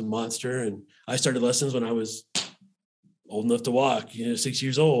Mann, was a monster. And I started lessons when I was old enough to walk, 6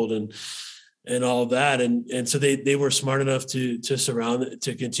 years old. And all of that. And so they were smart enough to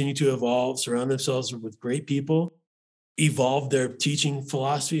continue to evolve, surround themselves with great people, evolve their teaching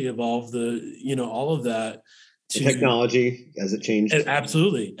philosophy, evolve all of that technology as it changed.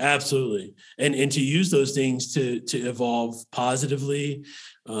 Absolutely. And to use those things to evolve positively.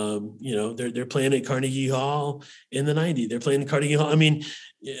 They're playing at Carnegie Hall in the 90s. They're playing at Carnegie Hall. I mean,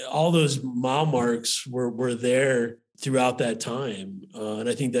 all those mile marks were there throughout that time. And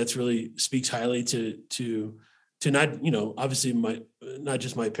I think that's really speaks highly to not, obviously not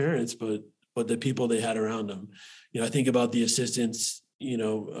just my parents, but the people they had around them. I think about the assistants,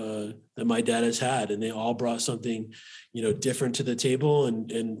 that my dad has had, and they all brought something, different to the table.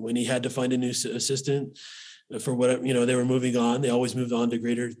 And when he had to find a new assistant for what, they were moving on, they always moved on to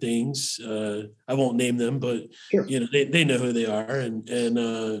greater things. I won't name them, but Sure. They know who they are,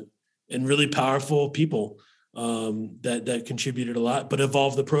 and really powerful people that contributed a lot, but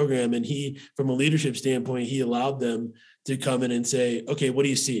evolved the program. And he, from a leadership standpoint, he allowed them to come in and say, okay, what do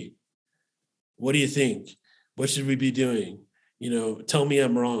you see? What do you think? What should we be doing? Tell me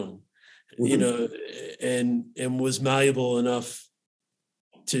I'm wrong, and was malleable enough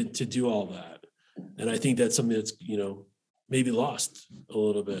to do all that. And I think that's something that's, maybe lost a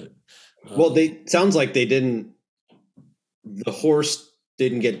little bit. Well, sounds like the horse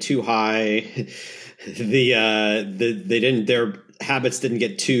didn't get too high. Their habits didn't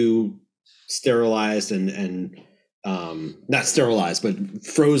get too sterilized and not sterilized, but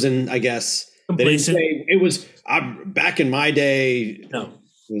frozen, I guess. They didn't say it was back in my day. No,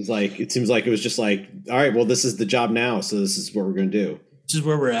 it seems like it was just like, all right, well, this is the job now, so this is what we're going to do. This is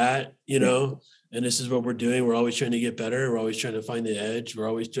where we're at, and this is what we're doing. We're always trying to get better. We're always trying to find the edge. We're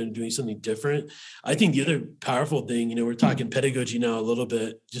always trying to do something different. I think the other powerful thing, we're talking pedagogy now a little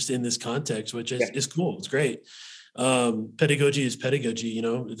bit, just in this context, which is cool. It's great. Pedagogy is pedagogy.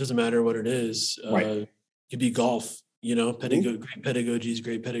 It doesn't matter what it is. Right. It could be golf. Great pedagogy is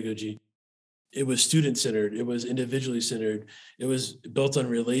great pedagogy. It was student-centered. It was individually centered. It was built on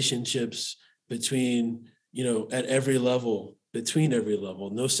relationships between, at every level,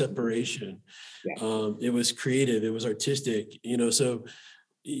 no separation. Yeah. It was creative. It was artistic, so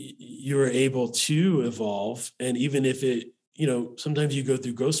you were able to evolve. And even if it, sometimes you go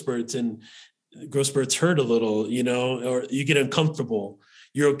through growth spurts, and growth spurts hurt a little, or you get uncomfortable.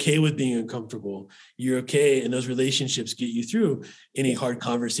 You're okay with being uncomfortable. You're okay. And those relationships get you through any hard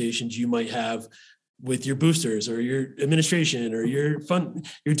conversations you might have with your boosters or your administration or your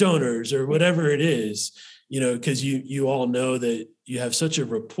donors or whatever it is, because you all know that you have such a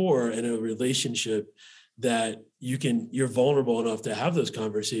rapport and a relationship that you're vulnerable enough to have those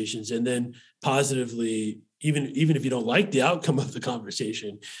conversations, and then positively, even if you don't like the outcome of the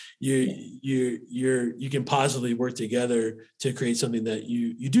conversation, you can positively work together to create something that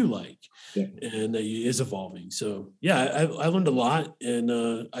you do like, and that is evolving. So I learned a lot, and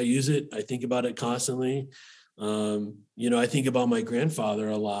I use it. I think about it constantly. I think about my grandfather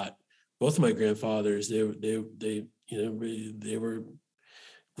a lot. Both of my grandfathers, they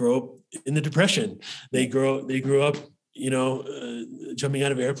grow up in the Depression. They grew up, jumping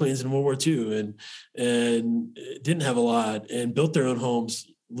out of airplanes in World War II, and didn't have a lot, and built their own homes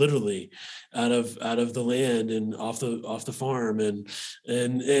literally out of the land and off the farm, and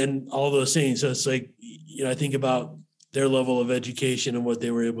all those things. So it's like, I think about their level of education and what they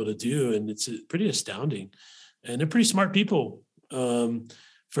were able to do, and it's pretty astounding. And they're pretty smart people,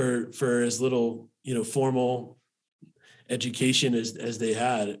 for as little, formal education as they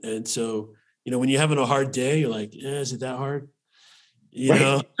had. And so, when you're having a hard day, you're like, is it that hard?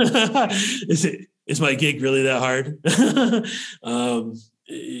 Is my gig really that hard?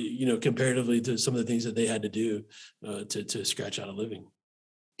 Comparatively to some of the things that they had to do to scratch out a living.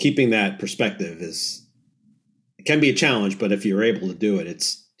 Keeping that perspective can be a challenge, but if you're able to do it,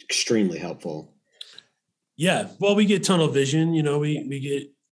 it's extremely helpful. Yeah. Well, we get tunnel vision,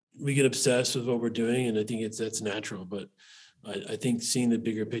 we get obsessed with what we're doing, and I think that's natural, but I think seeing the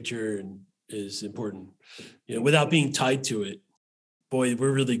bigger picture is important, without being tied to it. Boy,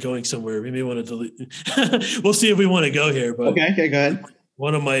 we're really going somewhere. We may want to delete. We'll see if we want to go here, but okay, go ahead.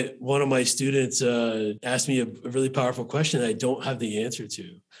 One of my students asked me a really powerful question that I don't have the answer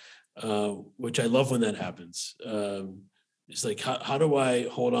to, which I love when that happens. It's like, how do I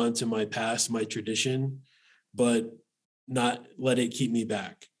hold on to my past, my tradition, but not let it keep me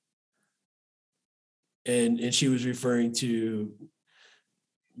back? And she was referring to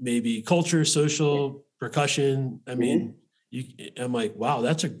maybe culture, social, percussion. I mean, I'm like, wow,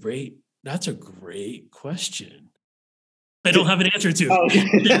 that's a great question. I don't have an answer to. Oh.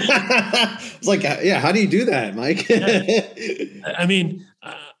 It's like, how do you do that, Mike? I mean,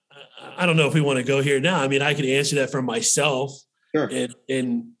 I don't know if we want to go here now. I mean, I could answer that for myself. Sure.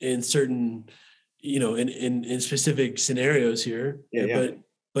 In certain, in specific scenarios here. Yeah.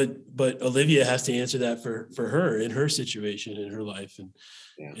 but Olivia has to answer that for her in her situation in her life.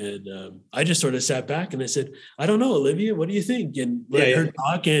 And I just sort of sat back and I said, I don't know, Olivia, what do you think? And let her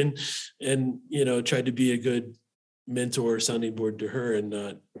talk and tried to be a good mentor, sounding board to her, and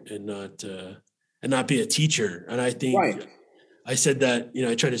not be a teacher. And I think I said that,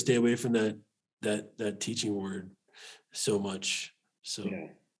 I try to stay away from that teaching word so much. So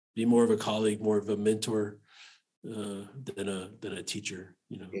be more of a colleague, more of a mentor than a teacher.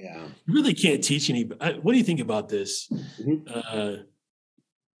 You really can't teach anybody. What do you think about this? Mm-hmm.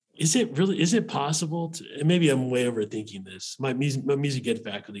 Is it possible to, and maybe I'm way overthinking this. My music ed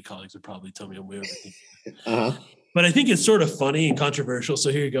faculty colleagues would probably tell me I'm way overthinking it. But I think it's sort of funny and controversial.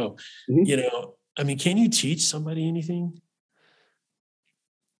 So here you go. Mm-hmm. Can you teach somebody anything?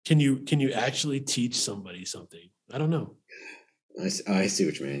 Can you actually teach somebody something? I don't know. I see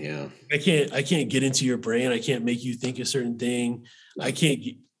what you mean. Yeah. I can't get into your brain. I can't make you think a certain thing. I can't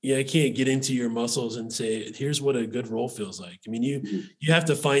get into your muscles and say, here's what a good role feels like. You have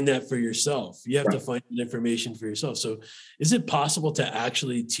to find that for yourself. You have to find that information for yourself. So is it possible to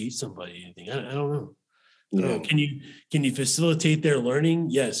actually teach somebody anything? I don't know. I don't know. Can you facilitate their learning?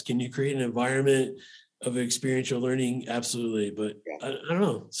 Yes. Can you create an environment of experiential learning? Absolutely. But I don't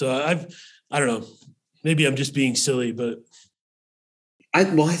know. So I don't know. Maybe I'm just being silly, but I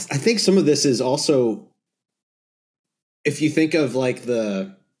think some of this is also, if you think of like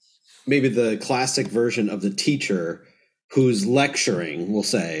maybe the classic version of the teacher who's lecturing, we'll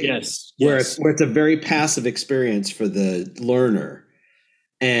say, where it's a very passive experience for the learner.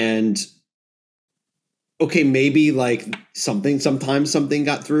 And okay, maybe like sometimes something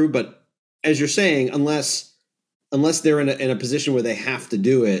got through, but as you're saying, unless they're in a position where they have to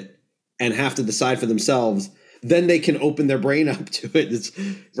do it and have to decide for themselves, then they can open their brain up to it. It's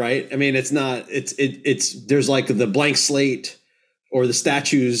right. It's there's like the blank slate or the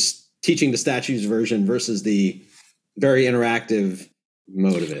statues, teaching the statues version versus the very interactive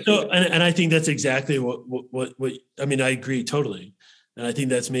mode of it. So, and I think that's exactly what I agree totally. And I think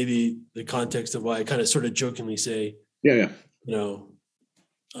that's maybe the context of why I kind of sort of jokingly say, I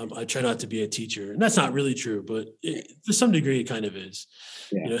try not to be a teacher, and that's not really true, but to some degree it kind of is.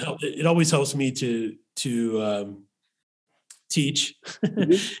 Yeah. It always helps me to teach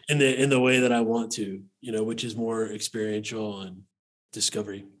in the way that I want to, which is more experiential and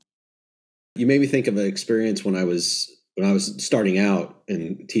discovery. You made me think of an experience when I was starting out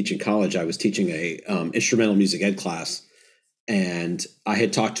and teaching college. I was teaching a instrumental music ed class, and I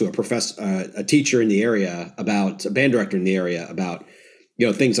had talked to a teacher in the area about a band director in the area about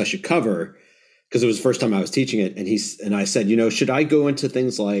things I should cover, because it was the first time I was teaching it. And I said, should I go into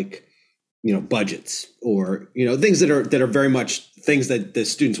things like, budgets or, things that are very much things that the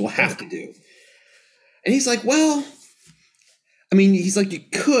students will have to do. And he's like, well, he's like, you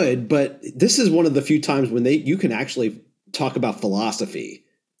could, but this is one of the few times when you can actually talk about philosophy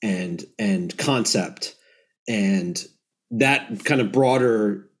and concept and that kind of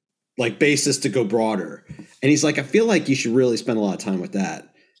broader like basis to go broader. And he's like, I feel like you should really spend a lot of time with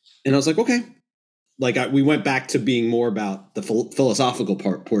that. And I was like, okay. Like we went back to being more about the philosophical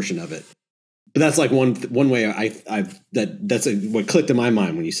portion of it. But that's like one way that's what clicked in my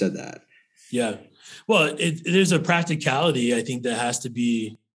mind when you said that. Yeah. Well, there's a practicality, I think, that has to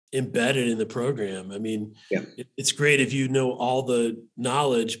be embedded in the program. It's great if you know all the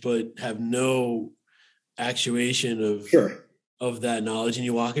knowledge, but have no actuation of that knowledge, and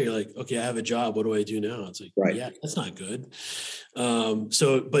you walk in, you're like, okay, I have a job. What do I do now? It's like, yeah, that's not good.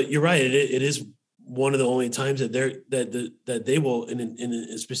 But you're right. It is one of the only times that they will,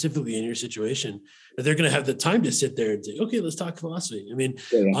 in specifically in your situation, that they're going to have the time to sit there and say, okay, let's talk philosophy.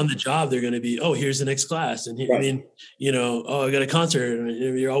 On the job, they're going to be, oh, here's the next class. And oh, I got a concert,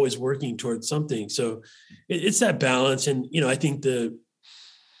 and you're always working towards something. So it's that balance. And, I think the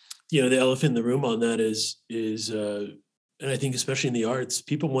elephant in the room on that is and I think especially in the arts,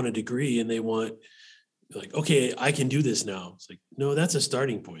 people want a degree and they want like, okay, I can do this now. It's like, no, that's a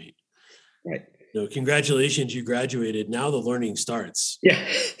starting point. Right. Congratulations, you graduated. Now the learning starts. Yeah.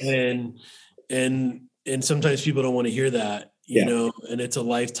 And sometimes people don't want to hear that, and it's a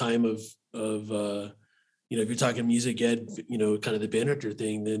lifetime of if you're talking music ed, kind of the band director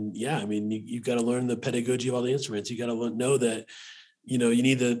thing, then you've got to learn the pedagogy of all the instruments. You got to know that, you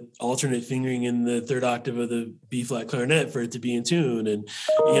need the alternate fingering in the third octave of the B flat clarinet for it to be in tune. And,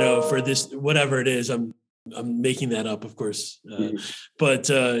 for this, whatever it is, I'm making that up, of course. But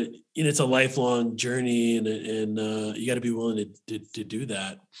it's a lifelong journey and you got to be willing to do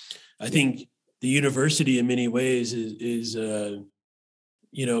that. I think the university in many ways is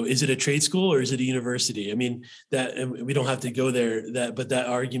is it a trade school or is it a university? I mean, that, and we don't have to go there, but that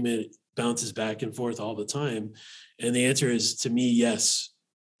argument bounces back and forth all the time. And the answer is, to me, yes.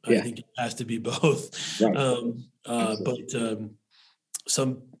 I think it has to be both. Right. But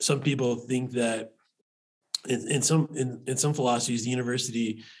some people think that in some philosophies, the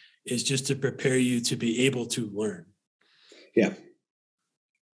university is just to prepare you to be able to learn. Yeah.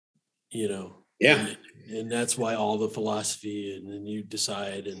 Yeah. And that's why all the philosophy, and then you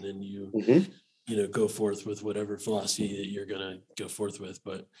decide, and then you, go forth with whatever philosophy that you're going to go forth with.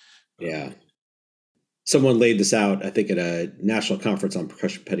 But yeah. Someone laid this out, I think, at a national conference on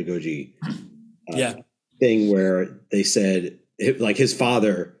percussion pedagogy thing, where they said, like, this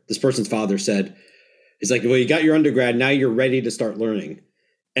person's father said, he's like, well, you got your undergrad, now you're ready to start learning.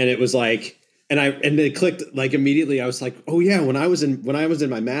 And it was like, and it clicked, like, immediately. I was like, oh yeah, when I was in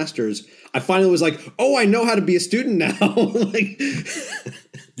my master's, I finally was like, oh, I know how to be a student now. Like,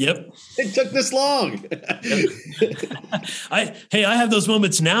 yep. It took this long. I have those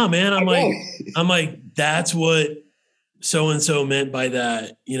moments now, man. I'm like, that's what so-and-so meant by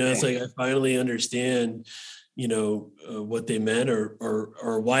that. It's like, I finally understand, what they meant,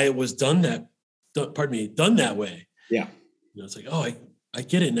 or why it was done that way. Yeah. It's like, oh, I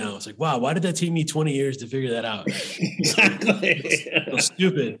get it now. It's like, wow, why did that take me 20 years to figure that out? Exactly. So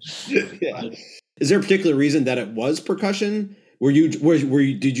stupid. Yeah. Is there a particular reason that it was percussion? Were your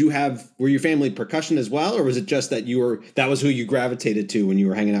family percussion as well, or was it just that that was who you gravitated to when you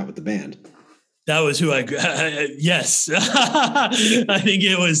were hanging out with the band? That was who yes. I think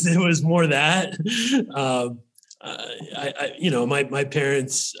it was more that. My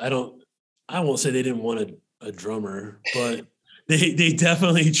parents, I won't say they didn't want a drummer, but they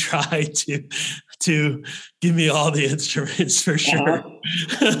definitely tried to give me all the instruments, for sure.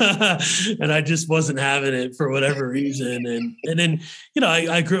 And I just wasn't having it for whatever reason. And then,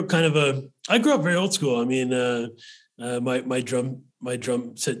 I grew up I grew up very old school. I mean, my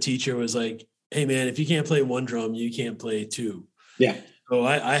drum set teacher was like, hey man, if you can't play one drum, you can't play two. Yeah. So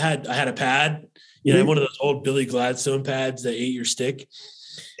I had a pad, one of those old Billy Gladstone pads that ate your stick,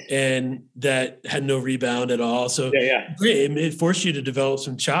 and that had no rebound at all. So it forced you to develop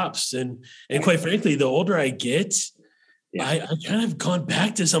some chops. And quite frankly, the older I get, I kind of gone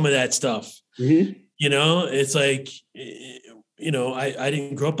back to some of that stuff. Mm-hmm. It's like, I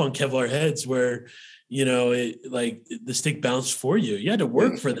didn't grow up on Kevlar heads where, like the stick bounced for you. You had to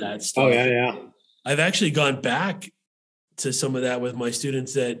work for that stuff. Oh yeah. I've actually gone back to some of that with my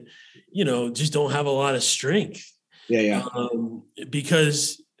students that, just don't have a lot of strength. Yeah.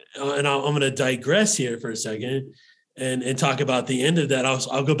 Because, and I'm going to digress here for a second and talk about the end of that.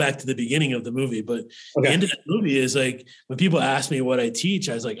 I'll go back to the beginning of the movie, but the end of that movie is like, when people ask me what I teach,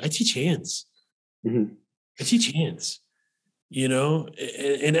 I was like, I teach hands. Mm-hmm. I teach hands.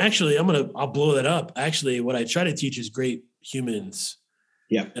 And actually I'll blow that up. Actually, what I try to teach is great humans.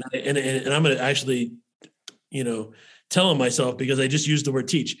 Yeah. And I'm going to actually, tell myself, because I just used the word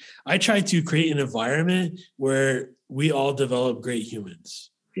teach. I try to create an environment where we all develop great humans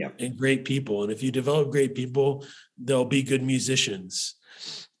and great people. And if you develop great people, they'll be good musicians.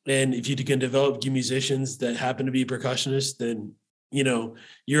 And if you can develop good musicians that happen to be percussionists, then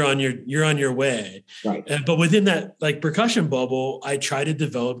you're on your way. Right. But within that, like, percussion bubble, I try to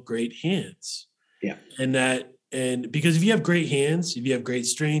develop great hands. Yeah. And because if you have great hands, if you have great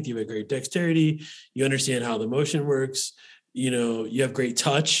strength, you have great dexterity, you understand how the motion works, you have great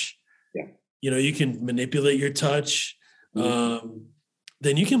touch. Yeah. You can manipulate your touch.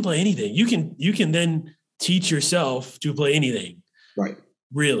 Then you can play anything. You can then teach yourself to play anything. Right.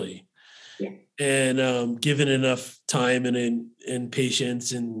 Really. Yeah. And given enough time and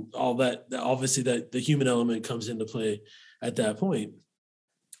patience and all that, obviously that the human element comes into play at that point.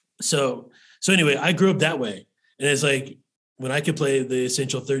 So anyway, I grew up that way. And it's like, when I could play the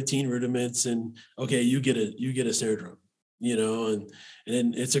essential 13 rudiments, and okay, you get a snare drum, and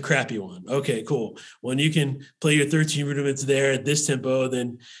it's a crappy one. Okay, cool. When you can play your 13 rudiments there at this tempo,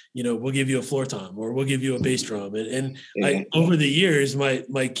 then, we'll give you a floor tom, or we'll give you a bass drum. And over the years,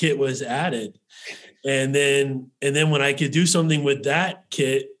 my kit was added. And then when I could do something with that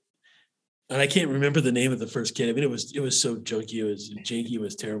kit, and I can't remember the name of the first kit. I mean, it was so junky. It was janky. It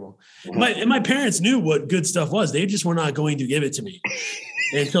was terrible. My parents knew what good stuff was. They just were not going to give it to me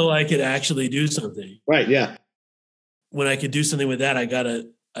until I could actually do something. Right. Yeah. When I could do something with that, I got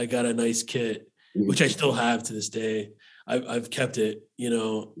a nice kit, which I still have to this day. I've kept it.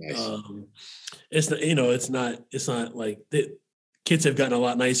 Nice. It's not like the kits have gotten a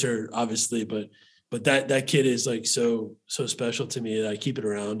lot nicer, obviously, but that kit is like so special to me that I keep it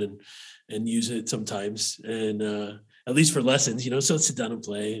around and use it sometimes. And at least for lessons, so sit down and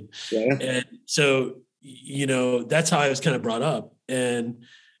play. Yeah. And so, that's how I was kind of brought up. And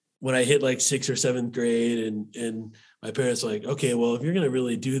when I hit like 6th or 7th grade and my parents were like, okay, well, if you're going to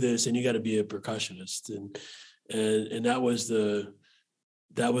really do this, then you got to be a percussionist. And that was the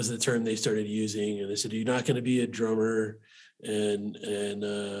term they started using. And they said, you're not going to be a drummer. And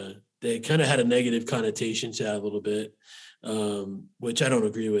they kind of had a negative connotation to that a little bit, which I don't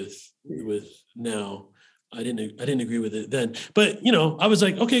agree with now. I didn't agree with it then, but I was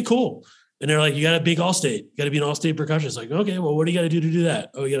like, okay, cool. And they're like, you got to be All-State. You got to be an All-State percussionist. Like, okay, well, what do you got to do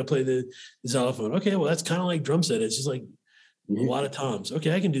that? Oh, you got to play the xylophone. Okay, well, that's kind of like drum set. It's just like a lot of toms.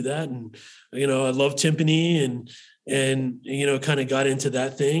 Okay, I can do that. And I love timpani and kind of got into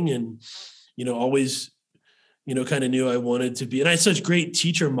that thing, and always kind of knew I wanted to be. And I had such great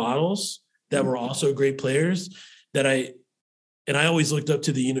teacher models that were also great players that I always looked up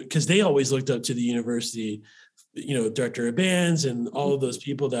to because they always looked up to the university, director of bands and all of those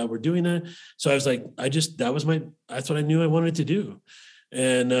people that were doing that. So I was like, that's what I knew I wanted to do.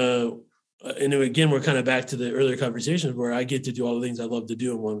 And again, we're kind of back to the earlier conversations where I get to do all the things I love to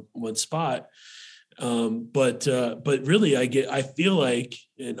do in one spot. But really I feel like,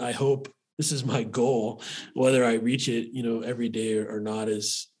 and I hope this is my goal, whether I reach it, every day or not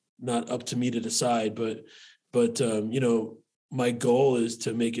is not up to me to decide, but my goal is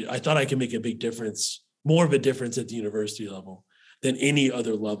to make it. I thought I could make a big difference, more of a difference at the university level than any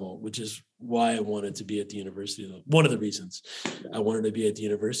other level, which is why I wanted to be at the university level. One of the reasons I wanted to be at the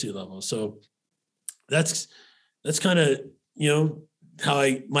university level. So that's kind of, how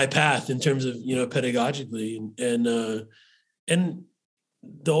my path in terms of, pedagogically, and the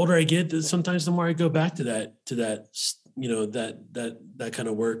older I get, sometimes the more I go back to that, that kind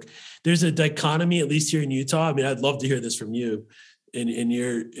of work. There's a dichotomy, at least here in Utah. I mean, I'd love to hear this from you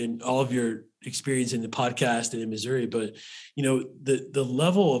in all of your experience in the podcast and in Missouri, but the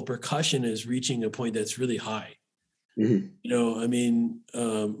level of percussion is reaching a point that's really high. Mm-hmm.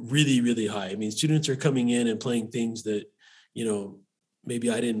 Really, really high. I mean, students are coming in and playing things that,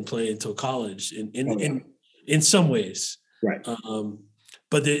 maybe I didn't play until college in some ways. Right.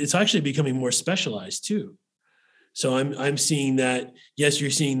 But it's actually becoming more specialized too. So I'm seeing that, yes, you're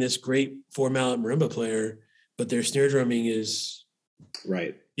seeing this great 4-mallet marimba player, but their snare drumming is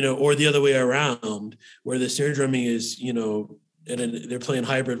right. Or the other way around, where the snare drumming is, and they're playing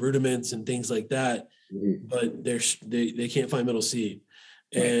hybrid rudiments and things like that, but they can't find middle C.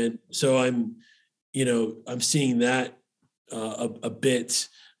 Right. And so I'm seeing that a bit.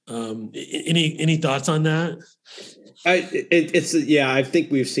 Any thoughts on that? I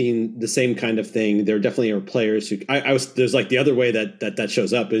think we've seen the same kind of thing. There definitely are players who there's like the other way that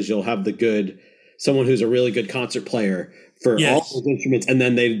shows up is you'll have someone who's a really good concert player for all those instruments, and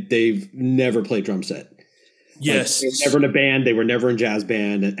then they've never played drum set. Yes. Like, they were never in a band, they were never in jazz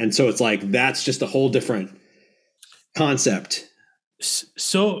band, and so it's like that's just a whole different concept.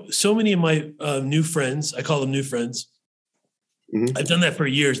 So many of my new friends, I call them new friends. Mm-hmm. I've done that for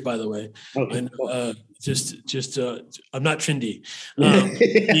years, by the way. Okay. And, I'm not trendy.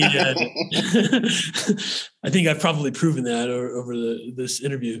 I think I've probably proven that over this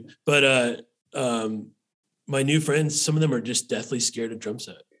interview. But my new friends, some of them are just deathly scared of drum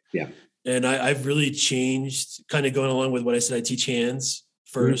set. Yeah. And I've really changed, kind of going along with what I said. I teach hands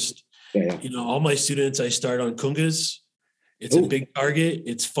first. Mm-hmm. Yeah. All my students, I start on kungas. It's a big target.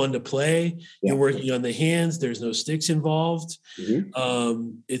 It's fun to play. Yeah. You're working on the hands. There's no sticks involved. Mm-hmm.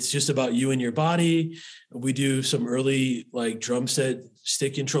 It's just about you and your body. We do some early drum set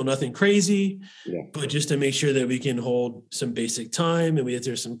stick control, nothing crazy, but just to make sure that we can hold some basic time and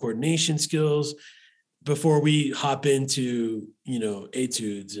there's some coordination skills before we hop into,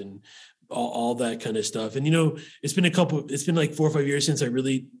 etudes and all that kind of stuff. And, it's been like 4 or 5 years since I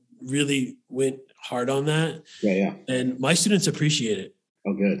really went hard on that. Yeah. And my students appreciate it.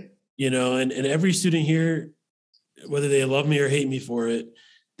 Oh, good. And every student here, whether they love me or hate me for it,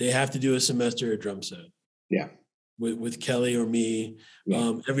 they have to do a semester of drum set. Yeah. With Kelly or me.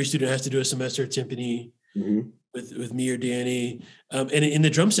 Yeah. Every student has to do a semester of timpani with me or Danny. And in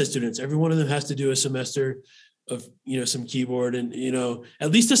the drum set students, every one of them has to do a semester of, some keyboard and,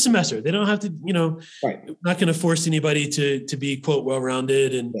 at least a semester. They don't have to, right. I'm not going to force anybody to be quote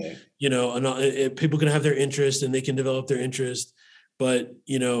well-rounded and, people can have their interest and they can develop their interest, but,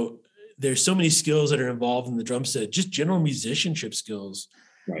 there's so many skills that are involved in the drum set, just general musicianship skills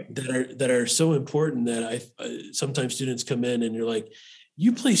right. that are so important that sometimes students come in and you're like,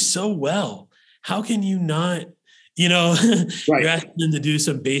 you play so well. How can you not, right. You're asking them to do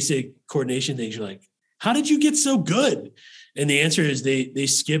some basic coordination things. You're like, how did you get so good? And the answer is they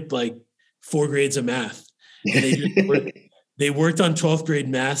skipped 4 grades of math and they worked on 12th grade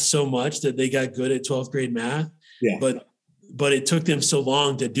math so much that they got good at 12th grade math. Yeah. But it took them so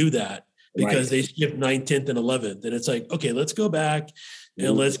long to do that because Right. they skipped 9th, 10th, and 11th. And it's like, okay, let's go back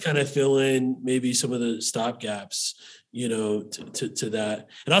and let's kind of fill in maybe some of the stop gaps, you know, to that.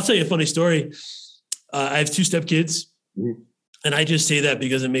 And I'll tell you a funny story. I have 2 stepkids, and I just say that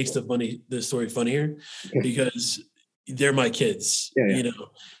because it makes the story funnier because they're my kids, you know.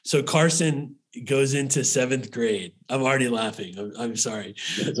 So Carson goes into 7th grade. I'm already laughing. I'm sorry.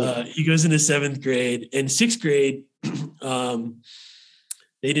 He goes into 7th grade, and 6th grade,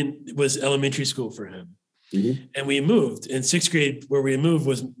 was elementary school for him. And we moved, and 6th grade where we moved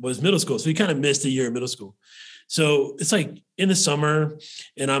was middle school. So we kind of missed a year of middle school. So it's like in the summer,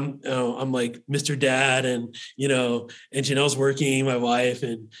 and I'm like Mr. Dad, and you know, and Janelle's working, my wife,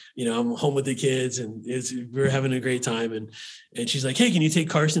 and you know, I'm home with the kids, and we're having a great time. And she's like, "Hey, can you take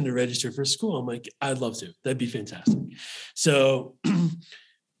Carson to register for school?" I'm like, "I'd love to. That'd be fantastic." So,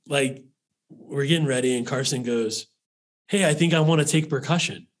 like, we're getting ready, and Carson goes, "Hey, I think I want to take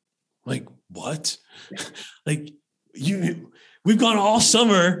percussion." I'm like, what? Like, we've gone all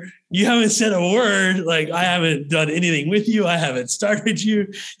summer. You haven't said a word. Like, I haven't done anything with you. I haven't started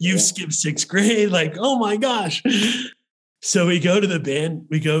you. You've skipped 6th grade. Like, oh my gosh. So we go to the band.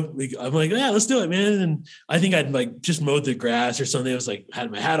 I'm like, yeah, let's do it, man. And I think I'd like just mowed the grass or something. I was like,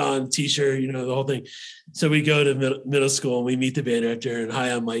 had my hat on, t-shirt, you know, the whole thing. So we go to middle school and we meet the band director. And hi,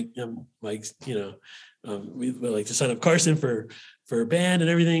 I'm Mike. You know, we like to sign up Carson for a band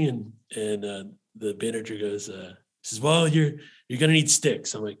and everything. And the band director goes, says, well, you're going to need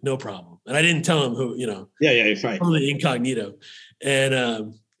sticks. I'm like, no problem. And I didn't tell him who, you know. Yeah, it's right. Totally incognito.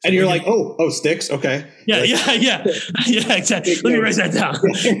 And you're like, oh, sticks. Okay. Yeah, like, yeah, exactly. Let me write that down.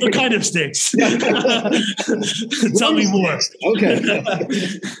 What kind of sticks? Tell me more.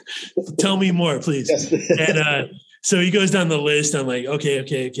 Okay. Tell me more, please. Yes. And so he goes down the list. I'm like, okay. And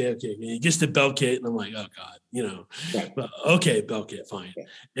he gets to belt kit, and I'm like, oh God, you know, right. Okay, belt kit, fine. Yeah.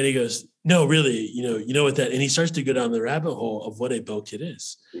 And he goes, no, really, you know what that? And he starts to go down the rabbit hole of what a belt kit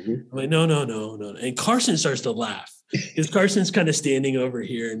is. I'm like, no. And Carson starts to laugh. Because Carson's kind of standing over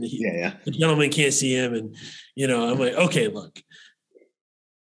here, and the gentleman can't see him. And, you know, I'm like, okay, look.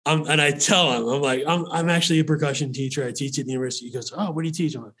 And I tell him, I'm like, I'm actually a percussion teacher. I teach at the university. He goes, oh, what do you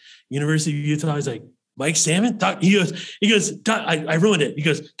teach? I'm like, University of Utah. He's like, Mike Salmon? He goes, I ruined it. He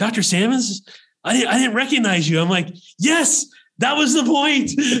goes, Dr. Salmons? I didn't recognize you. I'm like, yes, that was the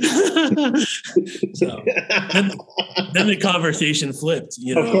point. So then the conversation flipped,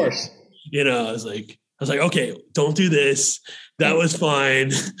 you know. Of course. You know, I was like, okay, don't do this. That was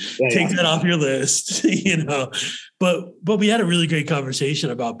fine. Take that off your list, you know. But we had a really great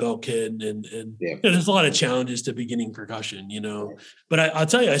conversation about belt kit, and you know, there's a lot of challenges to beginning percussion, you know. But I'll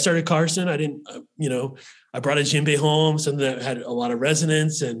tell you, I started Carson. I didn't, you know, I brought a djembe home, something that had a lot of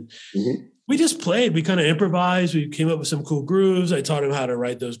resonance, and we just played. We kind of improvised. We came up with some cool grooves. I taught him how to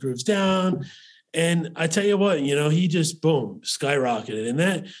write those grooves down. And I tell you what, you know, he just, boom, skyrocketed. And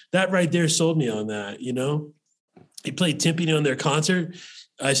that right there sold me on that, you know. He played timpani on their concert.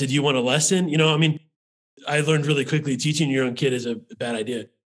 I said, you want a lesson? You know, I mean, I learned really quickly teaching your own kid is a bad idea.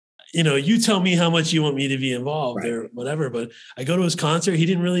 You know, you tell me how much you want me to be involved or whatever. But I go to his concert. He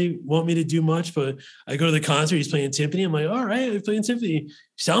didn't really want me to do much, but I go to the concert. He's playing timpani. I'm like, all right, I'm playing timpani.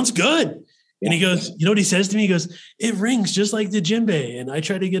 Sounds good. And he goes, you know what he says to me? He goes, it rings just like the djembe. And I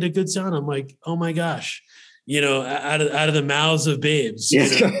try to get a good sound. I'm like, oh my gosh, you know, out of the mouths of babes.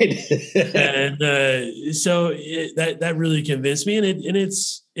 Yes, right. And so that really convinced me, and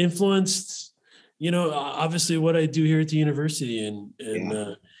it's influenced, you know, obviously what I do here at the university. And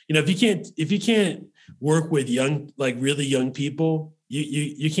you know, if you can't work with really young people,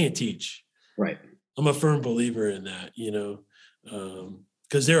 you can't teach. Right. I'm a firm believer in that, you know,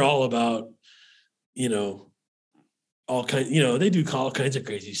 because they're all about, you know, all kinds, you know, they do all kinds of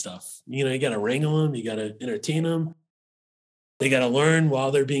crazy stuff. You know, you got to wrangle them, you got to entertain them. They got to learn while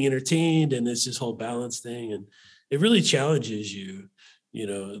they're being entertained. And it's this whole balance thing. And it really challenges you, you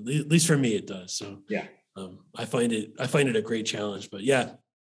know, at least for me, it does. So I find it a great challenge, but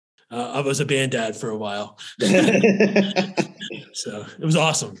I was a band dad for a while. So it was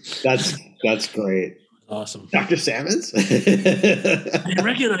awesome. That's great. Awesome. Dr. Salmons? I didn't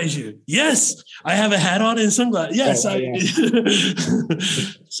recognize you. Yes. I have a hat on and sunglasses. Yes.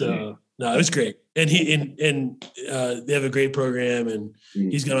 So no, it was great. And they have a great program, and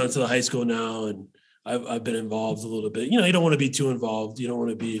he's gone on to the high school now. And I've been involved a little bit. You know, you don't want to be too involved. You don't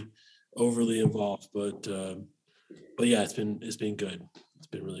want to be overly involved, but yeah, it's been good. It's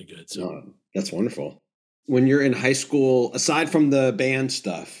been really good. So that's wonderful. When you're in high school, aside from the band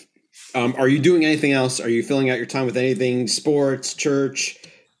stuff, Are you doing anything else? Are you filling out your time with anything? Sports, church,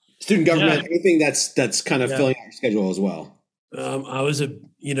 student government, anything that's kind of filling out your schedule as well? I was a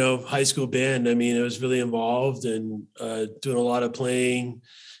high school band. I mean, I was really involved and doing a lot of playing,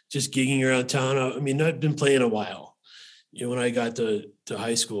 just gigging around town. I mean, I'd been playing a while. When I got to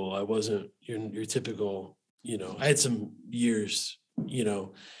high school, I wasn't your typical. I had some years,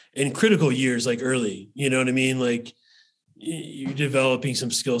 and critical years, like early. You know what I mean? Like you're developing some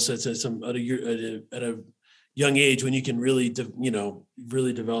skill sets at a young age when you can really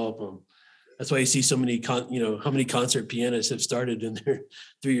really develop them. That's why you see so many how many concert pianists have started when they're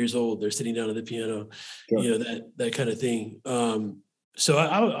 3 years old. They're sitting down at the piano, Sure. that kind of thing. So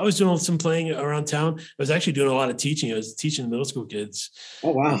I was doing some playing around town. I was actually doing a lot of teaching. I was teaching middle school kids.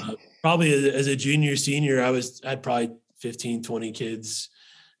 Oh, wow. Probably as a junior, senior, I had probably 15, 20 kids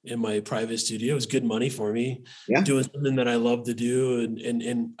in my private studio. It was good money for me, doing something that I love to do.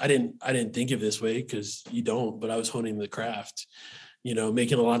 And I didn't think of it this way, because you don't, but I was honing the craft,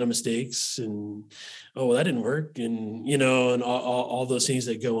 making a lot of mistakes and, oh, well, that didn't work. And, and all those things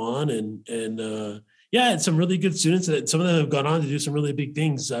that go on. And I had some really good students that some of them have gone on to do some really big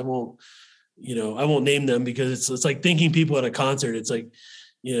things. I won't name them, because it's like thanking people at a concert. It's like,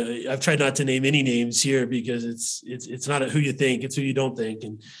 I've tried not to name any names here, because it's not who you think, it's who you don't think.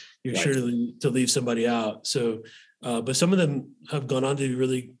 And you're sure to leave somebody out. So, but some of them have gone on to do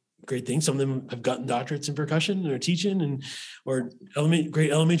really great things. Some of them have gotten doctorates in percussion or teaching, or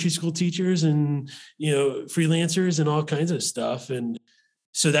great elementary school teachers, and, freelancers and all kinds of stuff. And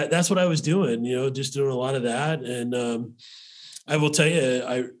so that's what I was doing, just doing a lot of that. And, I will tell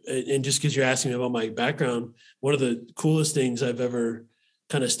you, and just because you're asking me about my background, one of the coolest things I've ever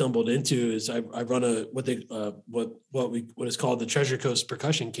kind of stumbled into is I run what is called the Treasure Coast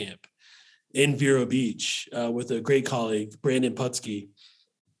Percussion Camp in Vero Beach with a great colleague, Brandon Putsky.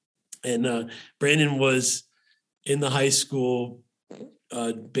 And Brandon was in the high school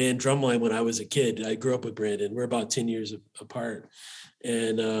band drumline when I was a kid. I grew up with Brandon. We're about 10 years apart.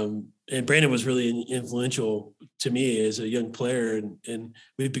 And Brandon was really influential to me as a young player, and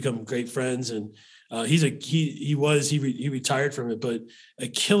we've become great friends. And he retired from it, but a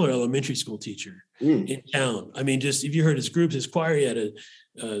killer elementary school teacher in town. I mean, just if you heard his groups, his choir, he had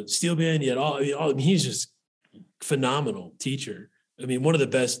a steel band, he had he's just phenomenal teacher. I mean, one of the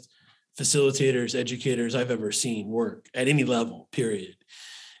best facilitators, educators I've ever seen work at any level, period.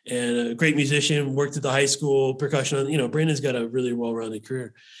 And a great musician, worked at the high school, percussion. Brandon's got a really well-rounded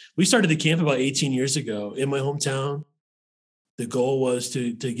career. We started the camp about 18 years ago in my hometown. The goal was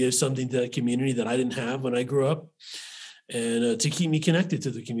to give something to that community that I didn't have when I grew up, and to keep me connected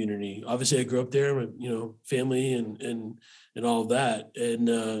to the community. Obviously, I grew up there, family and all of that.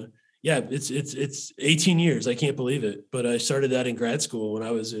 And it's 18 years. I can't believe it. But I started that in grad school when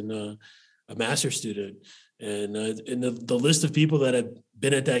I was a master's student. And the list of people that have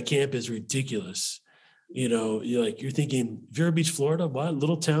been at that camp is ridiculous. You're thinking Vero Beach, Florida, what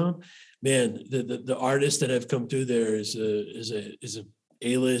little town? Man, the artists that have come through there is a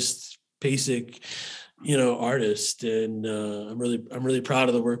A-list basic, artist. And I'm really proud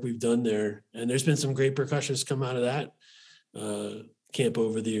of the work we've done there. And there's been some great percussionists come out of that camp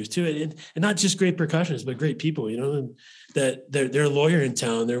over the years too, and not just great percussionists, but great people. That they're a lawyer in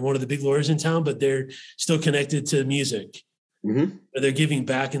town. They're one of the big lawyers in town, but they're still connected to music. Mm-hmm. Or they're giving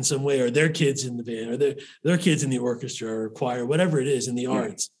back in some way, or their kids in the band, or their kids in the orchestra or choir, whatever it is in the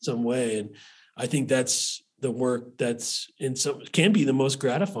arts, some way. And I think that's the work that's can be the most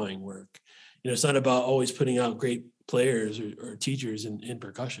gratifying work. It's not about always putting out great players or teachers in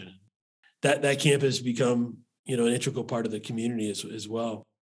percussion. That camp has become an integral part of the community as well.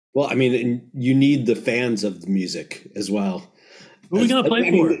 Well, I mean, you need the fans of the music as well. Who are we going to play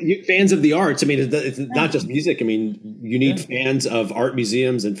for? Fans of the arts. I mean, it's not just music. I mean, you need fans of art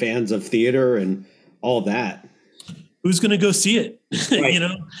museums and fans of theater and all of that. Who's going to go see it? Right.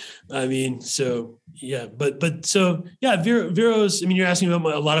 I mean, so yeah, but so yeah, Vero's. I mean, you're asking a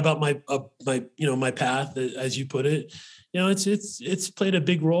lot about my path, as you put it. It's played a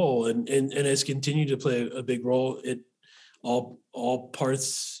big role and has continued to play a big role in all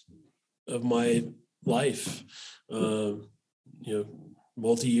parts of my life.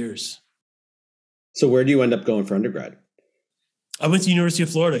 Multi years. So where do you end up going for undergrad? I went to University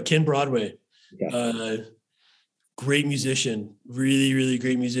of Florida, Ken Broadway. Okay. Great musician, really, really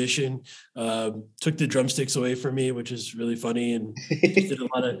great musician. Took the drumsticks away from me, which is really funny. And did a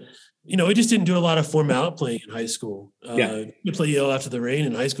lot of, we just didn't do a lot of formal playing in high school. You play Yell After the Rain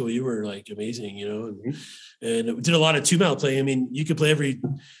in high school, you were like amazing, and we did a lot of two-mouth playing. I mean, you could play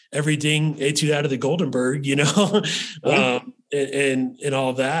every ding etude out of the Goldenberg, and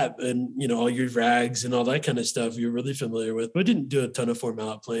all that, and all your rags and all that kind of stuff you're really familiar with, but I didn't do a ton of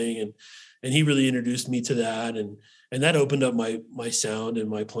formal playing, and he really introduced me to that, and that opened up my sound and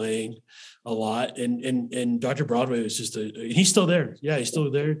my playing a lot. And Dr. Broadway was just he's still there. Yeah, he's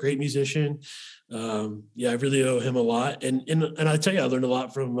still there. Great musician. I really owe him a lot. And I tell you, I learned a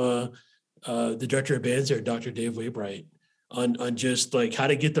lot from the director of bands there, Dr. Dave Waybright, on just like how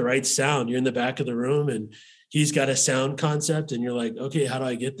to get the right sound. You're in the back of the room and he's got a sound concept and you're like, okay, how do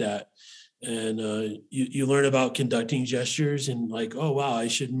I get that? And you learn about conducting gestures and like, oh, wow, I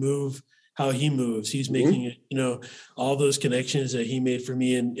should move how he moves. He's making it, all those connections that he made for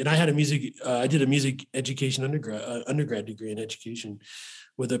me. And I had I did a music education undergrad degree in education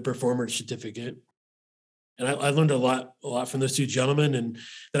with a performer certificate. And I learned a lot from those two gentlemen. And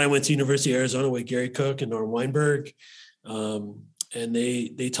then I went to University of Arizona with Gary Cook and Norm Weinberg. And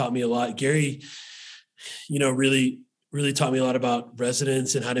they taught me a lot. Gary, really taught me a lot about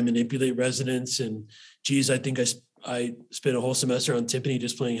resonance and how to manipulate resonance. And geez, I think I spent a whole semester on timpani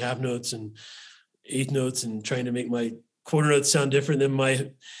just playing half notes and eighth notes and trying to make my quarter notes sound different than my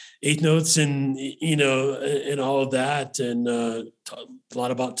eighth notes and all of that. And a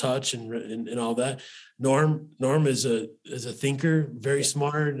lot about touch and all that. Norm is a thinker, very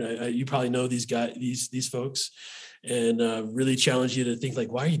smart. You probably know these guys, these folks, and really challenge you to think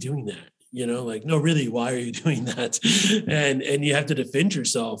like, why are you doing that? Like, no, really, why are you doing that? And you have to defend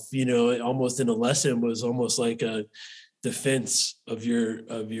yourself, almost in a lesson was almost like a defense of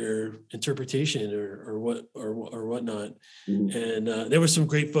your interpretation or whatnot. Mm-hmm. And there were some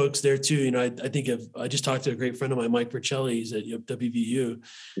great folks there too. I just talked to a great friend of mine, Mike Percelli. He's at WVU,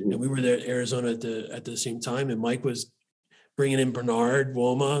 mm-hmm. and we were there at Arizona at the same time. And Mike was bringing in Bernard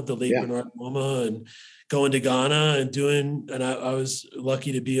Woma, the late Bernard Woma, and going to Ghana and I was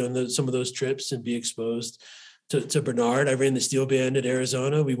lucky to be on some of those trips and be exposed to Bernard. I ran the steel band at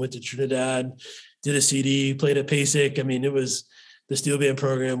Arizona. We went to Trinidad, did a CD, played at PASIC. I mean, the steel band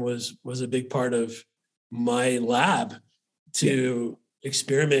program was a big part of my lab to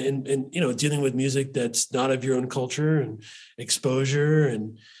experiment and dealing with music that's not of your own culture and exposure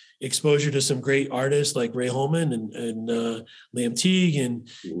to some great artists like Ray Holman and Liam Teague and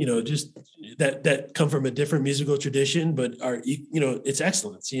just that come from a different musical tradition, but are it's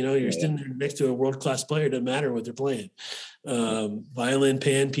excellence. You're sitting there next to a world-class player. It doesn't matter what they're playing, violin,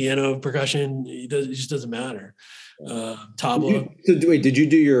 piano, percussion. It just doesn't matter. Tabla. Did you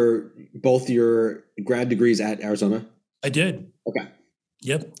do both your grad degrees at Arizona? I did. Okay.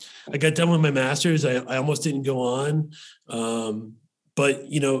 Yep. I got done with my master's. I almost didn't go on. But,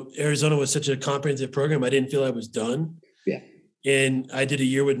 Arizona was such a comprehensive program. I didn't feel I was done. Yeah. And I did a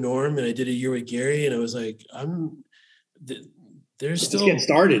year with Norm and I did a year with Gary. And I was like, there's still get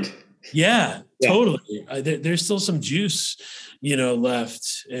started. Yeah, totally. There's still some juice,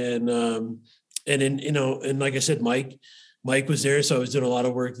 left. And like I said, Mike was there. So I was doing a lot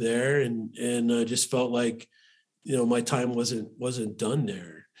of work there and just felt like, my time wasn't done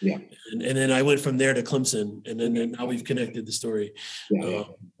there. Yeah. And then I went from there to Clemson, and then now we've connected the story, the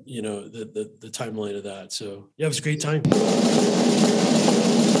timeline of that. So it was a great time.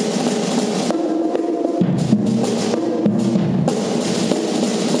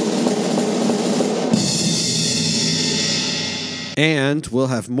 And we'll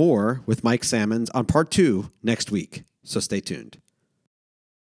have more with Mike Sammons on part 2 next week. So stay tuned.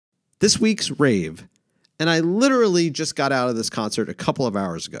 This week's rave, and I literally just got out of this concert a couple of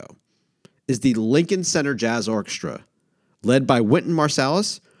hours ago, is the Lincoln Center Jazz Orchestra, led by Wynton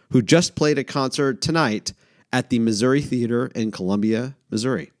Marsalis, who just played a concert tonight at the Missouri Theater in Columbia,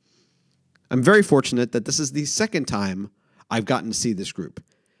 Missouri. I'm very fortunate that this is the second time I've gotten to see this group.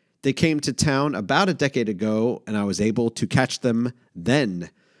 They came to town about a decade ago, and I was able to catch them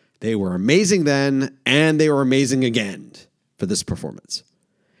then. They were amazing then, and they were amazing again for this performance.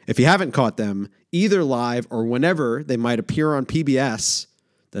 If you haven't caught them, either live or whenever they might appear on PBS,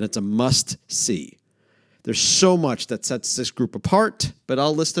 then it's a must-see. There's so much that sets this group apart, but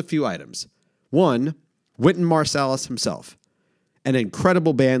I'll list a few items. 1, Wynton Marsalis himself, an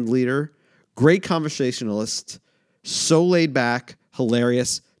incredible band leader, great conversationalist, so laid back,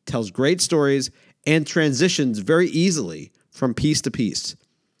 hilarious, tells great stories, and transitions very easily from piece to piece.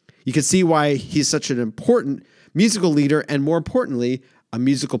 You can see why he's such an important musical leader and, more importantly, a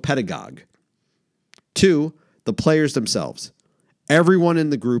musical pedagogue. 2, the players themselves. Everyone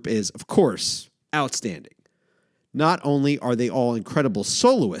in the group is, of course, outstanding. Not only are they all incredible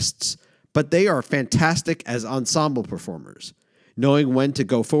soloists, but they are fantastic as ensemble performers, knowing when to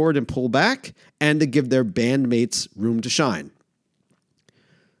go forward and pull back and to give their bandmates room to shine.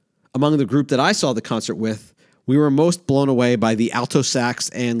 Among the group that I saw the concert with, we were most blown away by the alto sax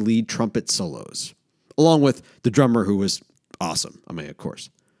and lead trumpet solos, along with the drummer who was awesome. I mean, of course.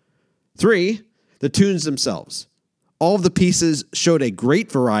 3, the tunes themselves. All of the pieces showed a great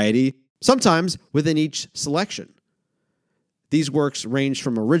variety, sometimes within each selection. These works ranged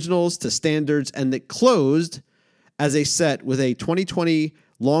from originals to standards, and it closed as a set with a 2020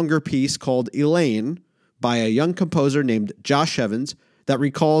 longer piece called Elaine by a young composer named Josh Evans that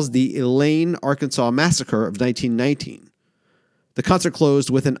recalls the Elaine, Arkansas massacre of 1919. The concert closed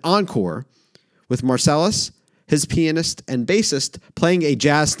with an encore with Marsalis, his pianist and bassist, playing a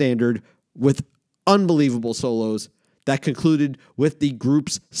jazz standard with unbelievable solos that concluded with the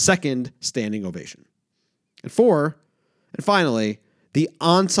group's second standing ovation. And 4, and finally, the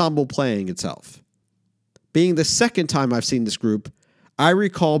ensemble playing itself. Being the second time I've seen this group, I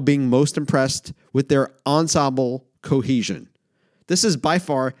recall being most impressed with their ensemble cohesion. This is by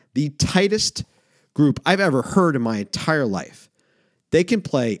far the tightest group I've ever heard in my entire life. They can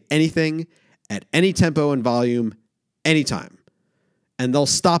play anything at any tempo and volume, anytime. And they'll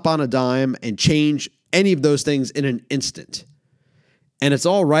stop on a dime and change any of those things in an instant. And it's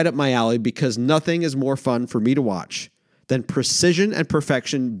all right up my alley because nothing is more fun for me to watch than precision and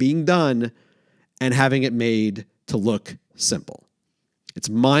perfection being done and having it made to look simple. It's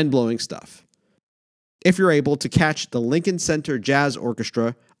mind-blowing stuff. If you're able to catch the Lincoln Center Jazz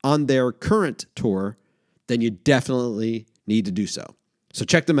Orchestra on their current tour, then you definitely need to do so. So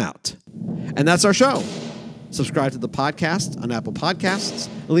check them out. And that's our show. Subscribe to the podcast on Apple Podcasts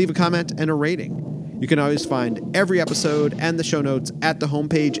and leave a comment and a rating. You can always find every episode and the show notes at the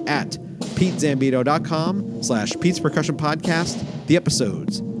homepage at PeteZambito.com/Pete's Percussion Podcast, the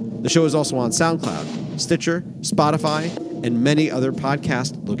episodes. The show is also on SoundCloud, Stitcher, Spotify, and many other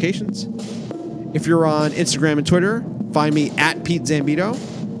podcast locations. If you're on Instagram and Twitter, find me at Pete Zambito.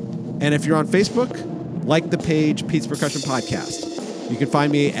 And if you're on Facebook, like the page Pete's Percussion Podcast. You can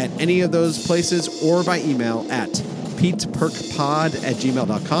find me at any of those places or by email at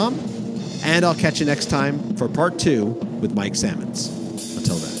peteperkpod@gmail.com. And I'll catch you next time for part 2 with Mike Sammons.